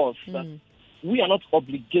or us, that we are not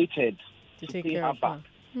obligated to pay her back.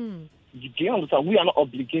 Do you understand? We are not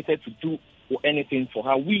obligated to do anything for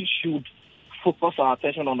her. We should focus our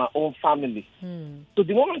attention on our own family. So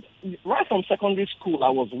the moment, right from secondary school, I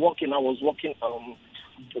was working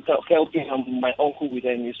helping my uncle with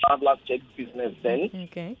his traveler's check business then.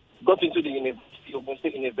 Okay. Got into the university, Ogun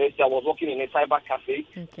State University. I was working in a cyber cafe.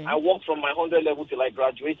 Okay. I worked from my 100 level till I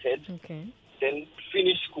graduated. Okay. Then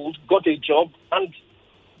finished school, got a job, and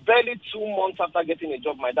barely 2 months after getting a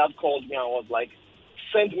job, my dad called me and was like,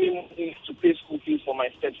 send me money to pay school fees for my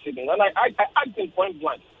step siblings. And I asked him point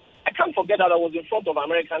blank. I can't forget that I was in front of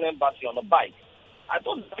American Embassy on a bike. I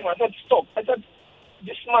told him, I said, stop. I said,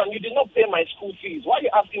 this man, you did not pay my school fees. Why are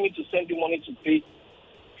you asking me to send you money to pay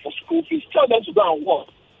for school fees? Tell them to go and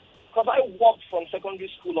work. Because I worked from secondary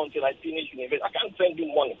school until I finished university. I can't send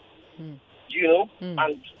you money.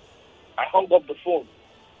 And I hung up the phone.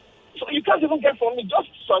 So you can't even get from me. Just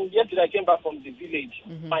yesterday I came back from the village.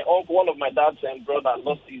 My uncle, one of my dad's brother,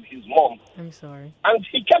 lost his mom. I'm sorry. And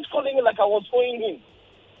he kept calling me like I was owing him.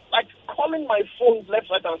 Like calling my phone left,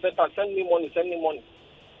 right, and center, send me money, send me money.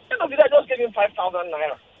 End of the day, I just gave him 5,000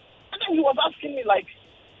 naira. And then he was asking me like,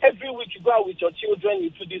 every week you go out with your children, you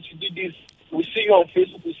do this, you do this. We see you on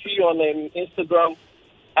Facebook, we see you on Instagram,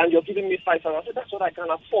 and you're giving me 5,000. I said, that's what I can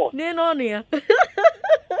afford. Yeah,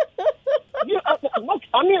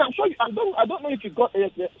 I mean, I'm sure. I don't know if you got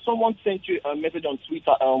someone sent you a message on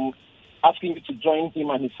Twitter asking you to join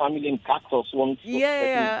him and his family in Cactus once.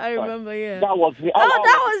 Yeah, I remember. Yeah, that was me. That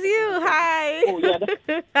was you. Hi. Oh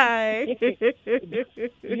yeah. Hi.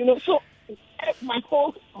 So my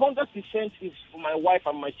whole 100% is for my wife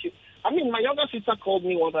and my children. I mean, my younger sister called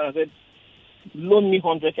me once and said, "Loan me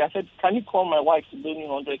 100K." I said, "Can you call my wife to loan me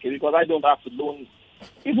 100K because I don't have to loan."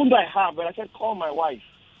 Even though I have, but I said, "Call my wife."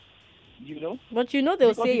 But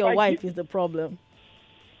they'll say your wife is the problem.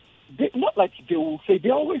 Not like they will say.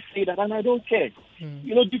 They always say that, and I don't care.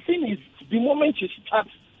 The thing is, the moment you start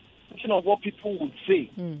thinking of what people would say,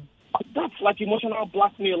 that's like emotional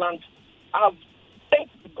blackmail. And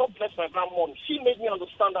God bless my grandmom. She made me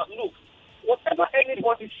understand that, look, whatever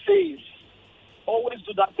anybody says, always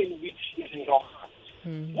do that thing which is in your heart.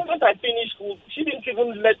 The moment I finished school, she didn't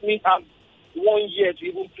even let me have 1 year to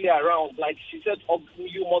even play around. Like she said, oh,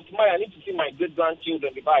 you must marry. I need to see my great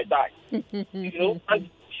grandchildren before I die. And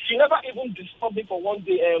she never even disturbed me for one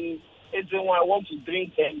day. I want to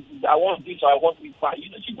drink, I want this, or I want to be quiet.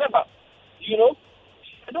 She never.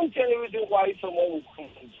 I don't see any reason why someone will come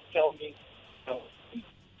and tell me.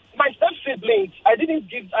 My step siblings, I didn't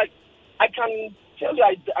give. I can tell you,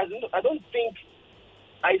 I don't think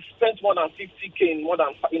I spent more than 50K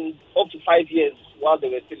in up to 5 years while they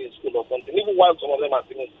were still in school or something, even while some of them are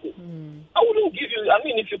still in school. I wouldn't give you,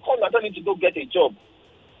 if you call me, I tell you to go get a job.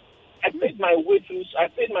 I paid my way through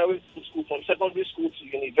school from secondary school to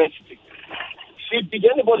university. CBG,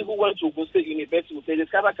 anybody who went to Ogun State University will say, there's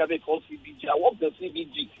a cafe called CBG. I worked at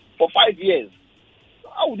CBG for 5 years.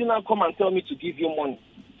 How would you now come and tell me to give you money?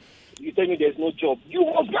 You tell me there's no job. You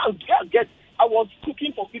must get. I was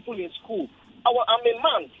cooking for people in school. I'm a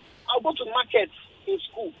man. I'll go to markets in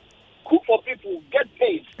school, cook for people, get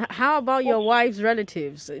paid. How about your wife's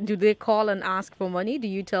relatives? Do they call and ask for money? Do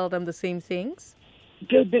you tell them the same things?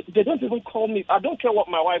 They don't even call me. I don't care what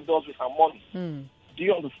my wife does with her money. Do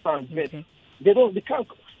you understand? Okay. They can't.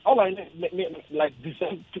 All I know, like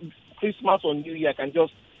December, Christmas or New Year, I can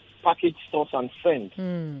just package stuff and send.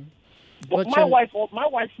 But my wife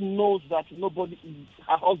knows that nobody,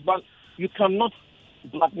 her husband, you cannot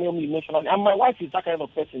blackmail me emotionally. And my wife is that kind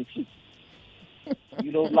of person too.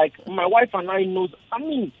 Like my wife and I knows. I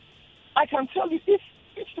mean, I can tell you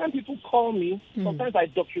each time people call me, sometimes I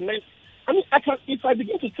document. If I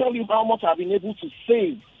begin to tell you how much I've been able to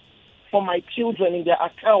save for my children in their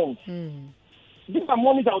account, these are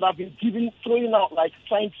money that would have been throwing out, like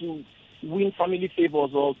trying to win family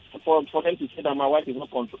favors or for them to say that my wife is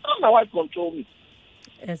not control. How my wife control me?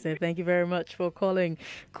 Yes, sir. Thank you very much for calling.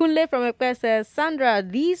 Kunle from Ekpe says, Sandra,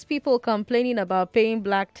 these people complaining about paying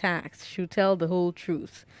black tax should tell the whole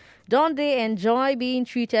truth. Don't they enjoy being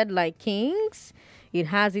treated like kings? It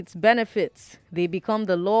has its benefits. They become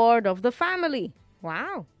the lord of the family.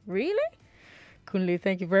 Wow, really? Kunle,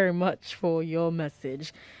 thank you very much for your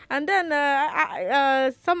message. And then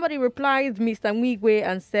somebody replied, Mr. Mwigwe,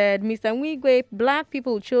 and said, Mr. Mwigwe, black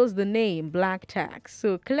people chose the name black tax.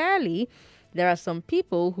 So clearly, there are some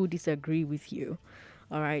people who disagree with you.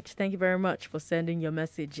 All right. Thank you very much for sending your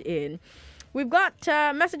message in. We've got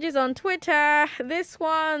messages on Twitter. This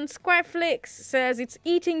one, Squareflix, says it's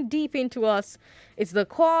eating deep into us. It's the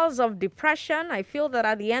cause of depression. I feel that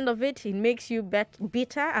at the end of it, it makes you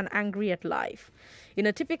bitter and angry at life. In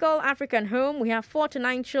a typical African home, we have 4 to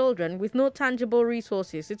 9 children with no tangible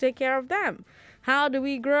resources to take care of them. How do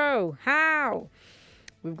we grow? How?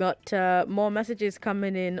 We've got more messages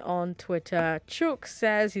coming in on Twitter. Chuk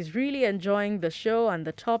says he's really enjoying the show and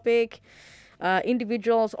the topic.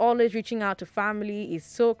 Individuals always reaching out to family is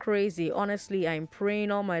so crazy. Honestly, I'm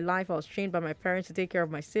praying all my life. I was trained by my parents to take care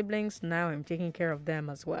of my siblings. Now I'm taking care of them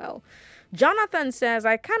as well. Jonathan says,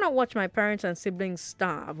 I cannot watch my parents and siblings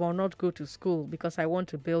starve or not go to school because I want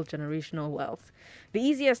to build generational wealth. The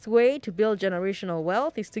easiest way to build generational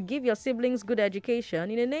wealth is to give your siblings good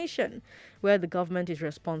education in a nation where the government is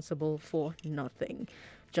responsible for nothing.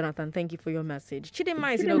 Jonathan, thank you for your message.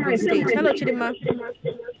 Chidima is in Ogun State. Hello, Chidima.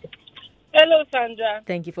 Hello, Sandra.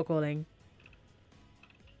 Thank you for calling.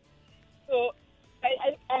 So,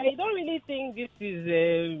 I don't really think this is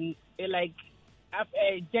a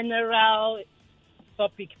general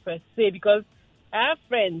topic per se, because I have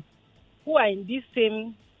friends who are in this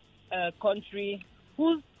same country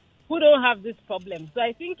who don't have this problem. So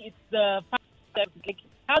I think it's the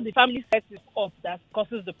how the family sets it up that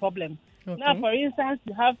causes the problem. Okay. Now, for instance,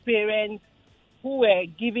 you have parents who were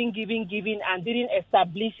giving and didn't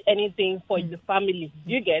establish anything for the family.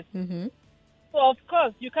 You get? Mm-hmm. So, of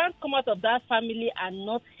course, you can't come out of that family and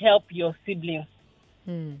not help your siblings.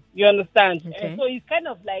 You understand? Okay. So it's kind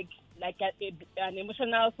of like an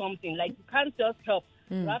emotional something. Like, you can't just help.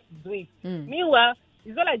 You have to do it. Meanwhile,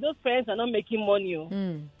 it's not like those parents are not making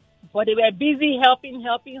money. But they were busy helping.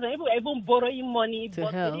 Some people were even borrowing money,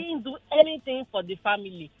 but they didn't do anything for the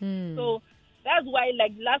family. So that's why,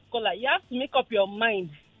 like last caller, you have to make up your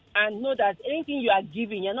mind and know that anything you are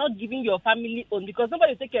giving, you're not giving your family own, because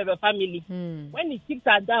nobody will take care of your family. When the chips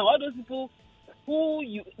are down, all those people who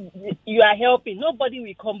you are helping, nobody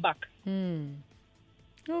will come back.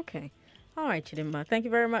 Okay. All right, Chidima. Thank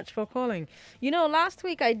you very much for calling. You know, last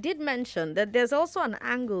week I did mention that there's also an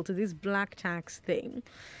angle to this black tax thing.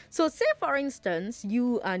 So say, for instance,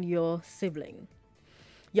 you and your sibling,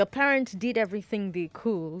 your parents did everything they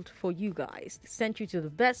could for you guys. They sent you to the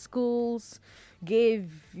best schools, gave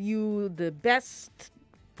you the best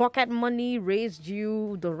pocket money, raised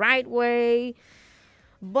you the right way.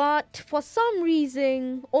 But for some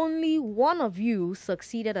reason, only one of you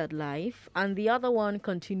succeeded at life and the other one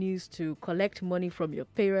continues to collect money from your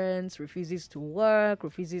parents, refuses to work,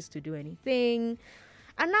 refuses to do anything.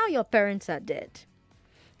 And now your parents are dead.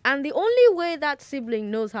 And the only way that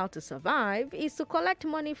sibling knows how to survive is to collect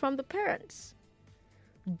money from the parents.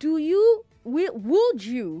 Would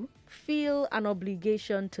you feel an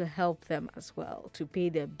obligation to help them as well, to pay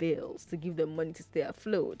their bills, to give them money to stay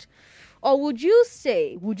afloat? Or would you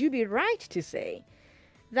be right to say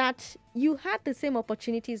that you had the same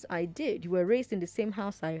opportunities I did? You were raised in the same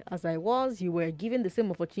house as I was. You were given the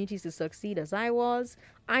same opportunities to succeed as I was.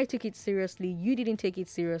 I took it seriously. You didn't take it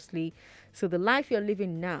seriously. So the life you're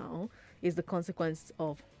living now is the consequence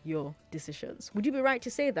of your decisions. Would you be right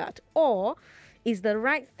to say that? Or is the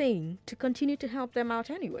right thing to continue to help them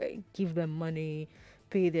out anyway? Give them money,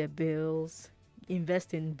 pay their bills,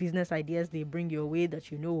 invest in business ideas they bring your way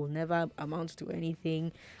that you know will never amount to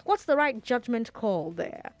anything. What's the right judgment call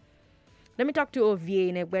there? Let me talk to Ovie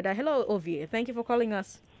in Egbeda. Hello, Ovie. Thank you for calling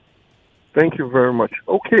us. Thank you very much.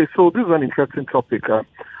 Okay, so this is an interesting topic.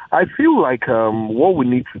 I feel like what we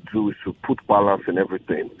need to do is to put balance in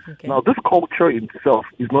everything. Okay. Now, this culture itself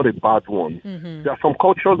is not a bad one. Mm-hmm. There are some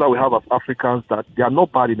cultures that we have as Africans that they are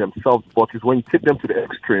not bad in themselves, but it's when you take them to the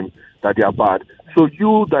extreme that they are bad. So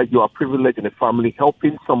you are privileged in a family,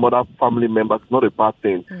 helping some other family members is not a bad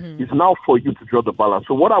thing. Mm-hmm. It's now for you to draw the balance.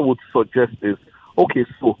 So what I would suggest is, okay,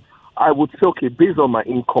 so I would say, okay, based on my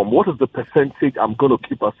income, what is the percentage I'm going to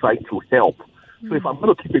keep aside to help? So if I'm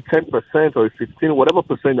going to keep it 10% or 15, whatever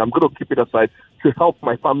percent, I'm going to keep it aside to help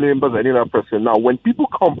my family members and any other person. Now, when people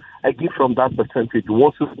come, I give from that percentage.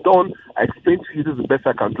 Once it's done, I explain to you this is the best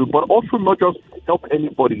I can do, but also not just help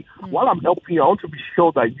anybody. While I'm helping you, I want to be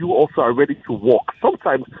sure that you also are ready to work.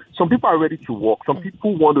 Sometimes some people are ready to work. Some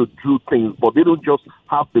people want to do things, but they don't just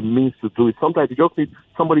have the means to do it. Sometimes you just need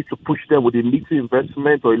somebody to push them with a little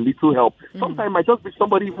investment or a little help. Sometimes it might just be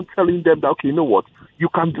somebody even telling them that, okay, you know what, you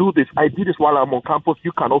can do this. I did this while I'm on campus.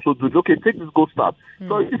 You can also do it. Okay, take this, go start.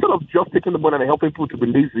 So instead of just taking the money and helping people to be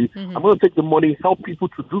lazy, I'm going to take the money, help people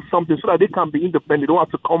to do something so that they can be independent. They don't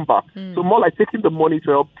have to come back. So more like taking the money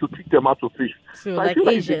to help to teach them how to fish. So I like feel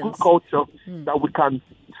like it's a good culture that we can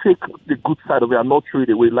take the good side of it and not throw it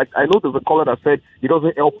away. Like, I know there's a caller that said it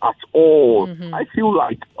doesn't help at all. I feel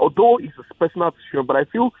like, although it's a personal decision, but I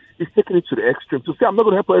feel it's taking it to the extreme. To say I'm not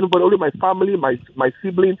going to help anybody, only my family, my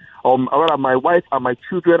sibling, or rather my wife and my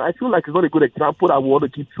children, I feel like it's not a good example that I want to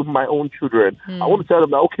give to my own children. I want to tell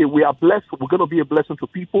them that, okay, we are blessed, we're going to be a blessing to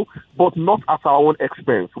people, but not at our own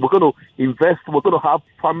expense. We're going to invest, we're going to have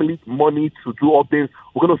family money to do all things,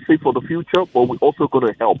 we're going to save for the future, but we're also going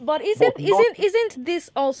to help. But isn't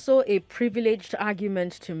this also a privileged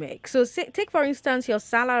argument to make? So take for instance your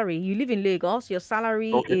salary. You live in Lagos, your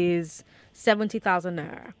salary is 70,000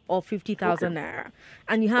 naira or 50,000 naira,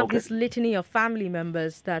 and you have this litany of family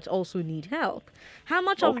members that also need help. How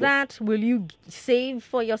much of that will you save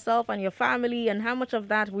for yourself and your family, and how much of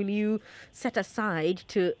that will you set aside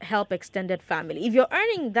to help extended family? If you're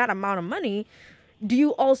earning that amount of money, do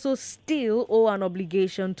you also still owe an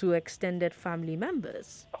obligation to extended family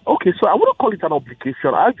members? Okay, so I wouldn't call it an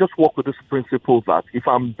obligation. I just work with this principle that if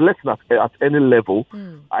I'm blessed at any level,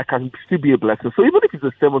 I can still be a blessing. So even if it's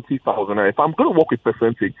a 70,000, if I'm going to work with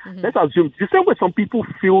percentage, let's assume the same way some people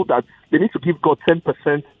feel that they need to give God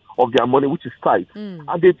 10% of their money, which is tight,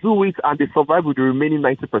 and they do it and they survive with the remaining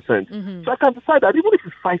 90%. So I can decide that even if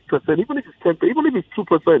it's 5%, even if it's 10%, even if it's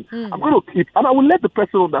 2%, I'm going to keep, and I will let the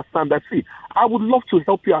person understand that, see, I would love to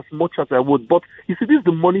help you as much as I would, but you see, this is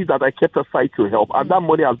the money that I kept aside to help, and that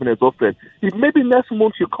money has been exhausted. If maybe next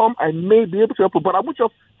month you come, I may be able to help you, but I would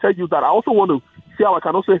just tell you that I also want to see how I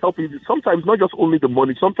can also help you. Sometimes not just only the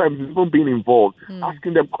money, sometimes even being involved,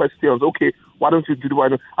 asking them questions. Okay, why don't you do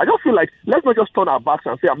it? I just feel like, let's not just turn our backs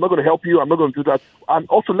and say, I'm not going to help you, I'm not going to do that. And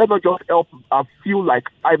also, let's not just help and feel like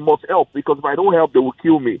I must help, because if I don't help, they will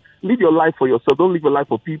kill me. Live your life for yourself. Don't live your life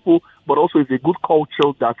for people, but also it's a good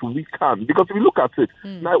culture that we can. Because if you look at it,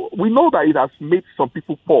 now we know that it has made some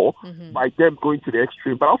people poor by them going to the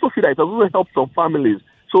extreme, but I also feel that it has also helped some families.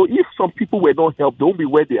 So if some people were not helped, they won't be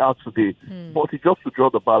where they are today. But it's just to draw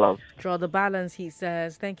the balance. Draw the balance, he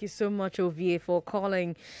says. Thank you so much, Ovie, for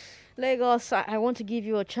calling. Lagos, I want to give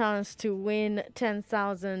you a chance to win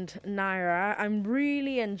 10,000 naira. I'm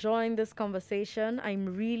really enjoying this conversation.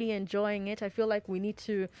 I'm really enjoying it. I feel like we need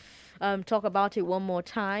to talk about it one more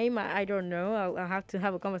time. I don't know. I'll have to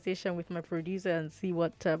have a conversation with my producer and see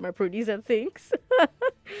what my producer thinks.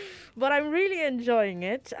 But I'm really enjoying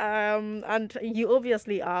it. And you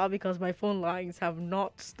obviously are, because my phone lines have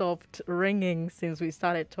not stopped ringing since we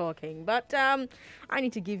started talking. But I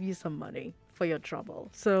need to give you some money for your trouble.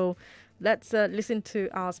 So let's listen to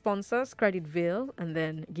our sponsors, Creditville, and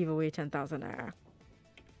then give away 10,000 naira.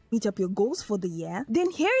 Meet up your goals for the year?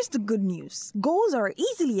 Then here's the good news. Goals are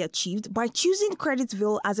easily achieved by choosing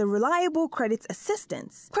Creditville as a reliable credit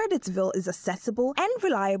assistance. Creditville is accessible and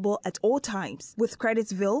reliable at all times. With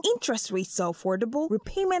Creditville, interest rates are affordable,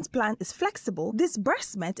 repayment plan is flexible,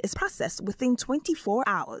 disbursement is processed within 24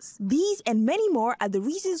 hours. These and many more are the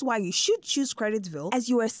reasons why you should choose Creditville as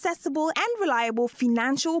your accessible and reliable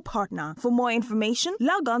financial partner. For more information,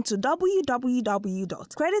 log on to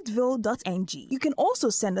www.creditville.ng. You can also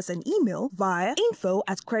send us an email via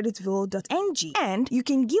info@creditville.ng, and you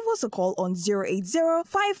can give us a call on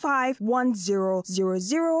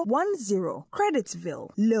 080-5510-0010. Creditville,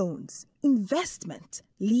 loans, investment,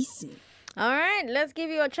 leasing. All right, let's give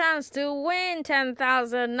you a chance to win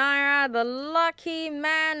 10,000 naira. The lucky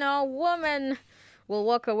man or woman will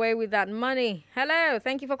walk away with that money. Hello,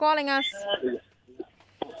 thank you for calling us.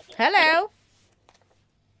 Hello.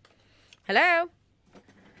 Hello.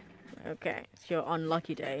 Okay, it's your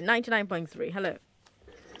unlucky day. 99.3. Hello.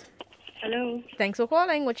 Hello. Thanks for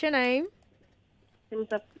calling. What's your name? Hello.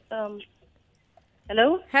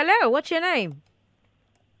 Hello. What's your name?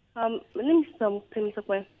 My name is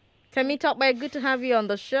Temitokwe. Temitokwe, good to have you on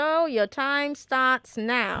the show. Your time starts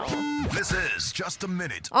now. This is Just a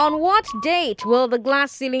Minute. On what date will the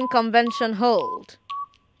Glass Ceiling Convention hold?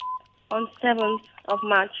 On 7th of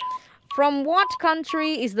March. From what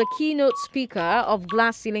country is the keynote speaker of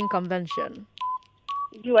Glass Ceiling Convention?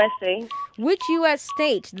 USA. Which U.S.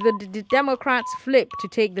 state did the Democrats flip to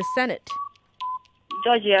take the Senate?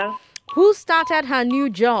 Georgia. Who started her new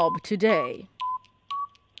job today?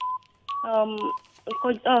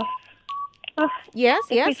 Yes.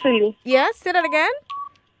 Yes, say that again.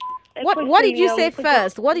 What did you say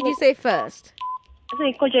first? What did you say first? I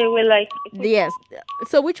think Iwela. Yes.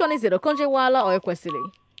 So which one is it? Okonjo-Iweala or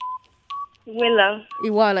Ekwesili? Iwela.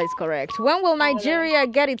 Iweala is correct. When will Nigeria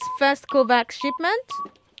get its first COVAX shipment?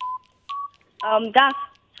 That's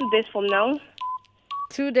 2 days from now.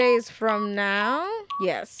 2 days from now?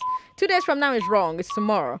 Yes. 2 days from now is wrong. It's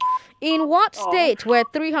tomorrow. In what state were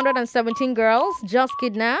 317 girls just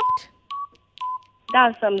kidnapped?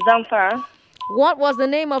 That's Zamfara. What was the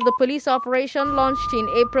name of the police operation launched in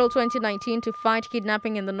April 2019 to fight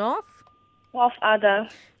kidnapping in the north? Wolf Adder.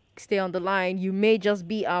 Stay on the line. You may just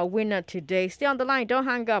be our winner today. Stay on the line. Don't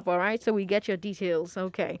hang up, all right? So we get your details.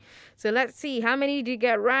 Okay. So let's see. How many did you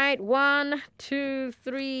get right? 1, 2,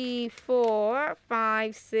 3, 4,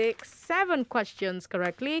 5, 6, 7 questions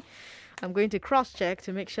correctly. I'm going to cross-check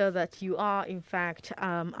to make sure that you are, in fact,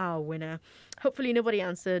 our winner. Hopefully nobody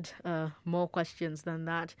answered more questions than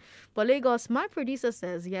that. But Lagos, my producer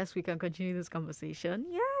says, yes, we can continue this conversation.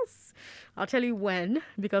 Yes. I'll tell you when,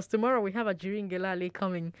 because tomorrow we have Ajuri Ngelale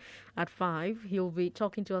coming at 5. He'll be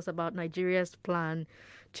talking to us about Nigeria's plan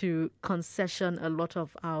to concession a lot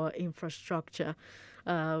of our infrastructure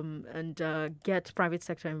and get private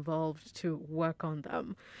sector involved to work on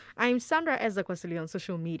them. I'm Sandra Ezekwesili on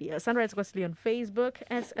social media. Sandra Ezekwesili on Facebook,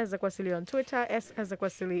 S. Ezekwesili on Twitter, S.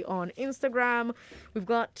 Ezekwesili on Instagram. We've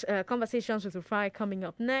got Conversations with Rufai coming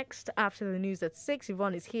up next after the news at 6.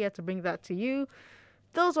 Yvonne is here to bring that to you.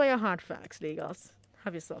 Those were your hard facts, Lagos.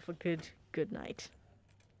 Have yourself a good night.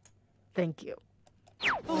 Thank you.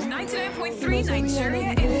 99.3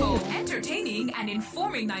 Nigeria Info. Entertaining and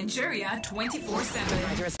informing Nigeria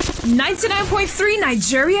 24/7. 99.3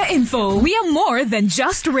 Nigeria Info. We are more than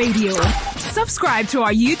just radio. Subscribe to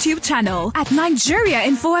our YouTube channel at Nigeria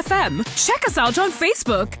Info FM. Check us out on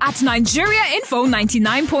Facebook at Nigeria Info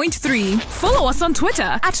 99.3. Follow us on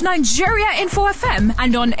Twitter at Nigeria Info FM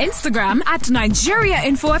and on Instagram at Nigeria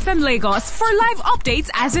Info FM Lagos for live updates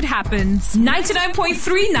as it happens.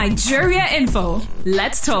 99.3 Nigeria Info.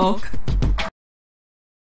 Let's talk.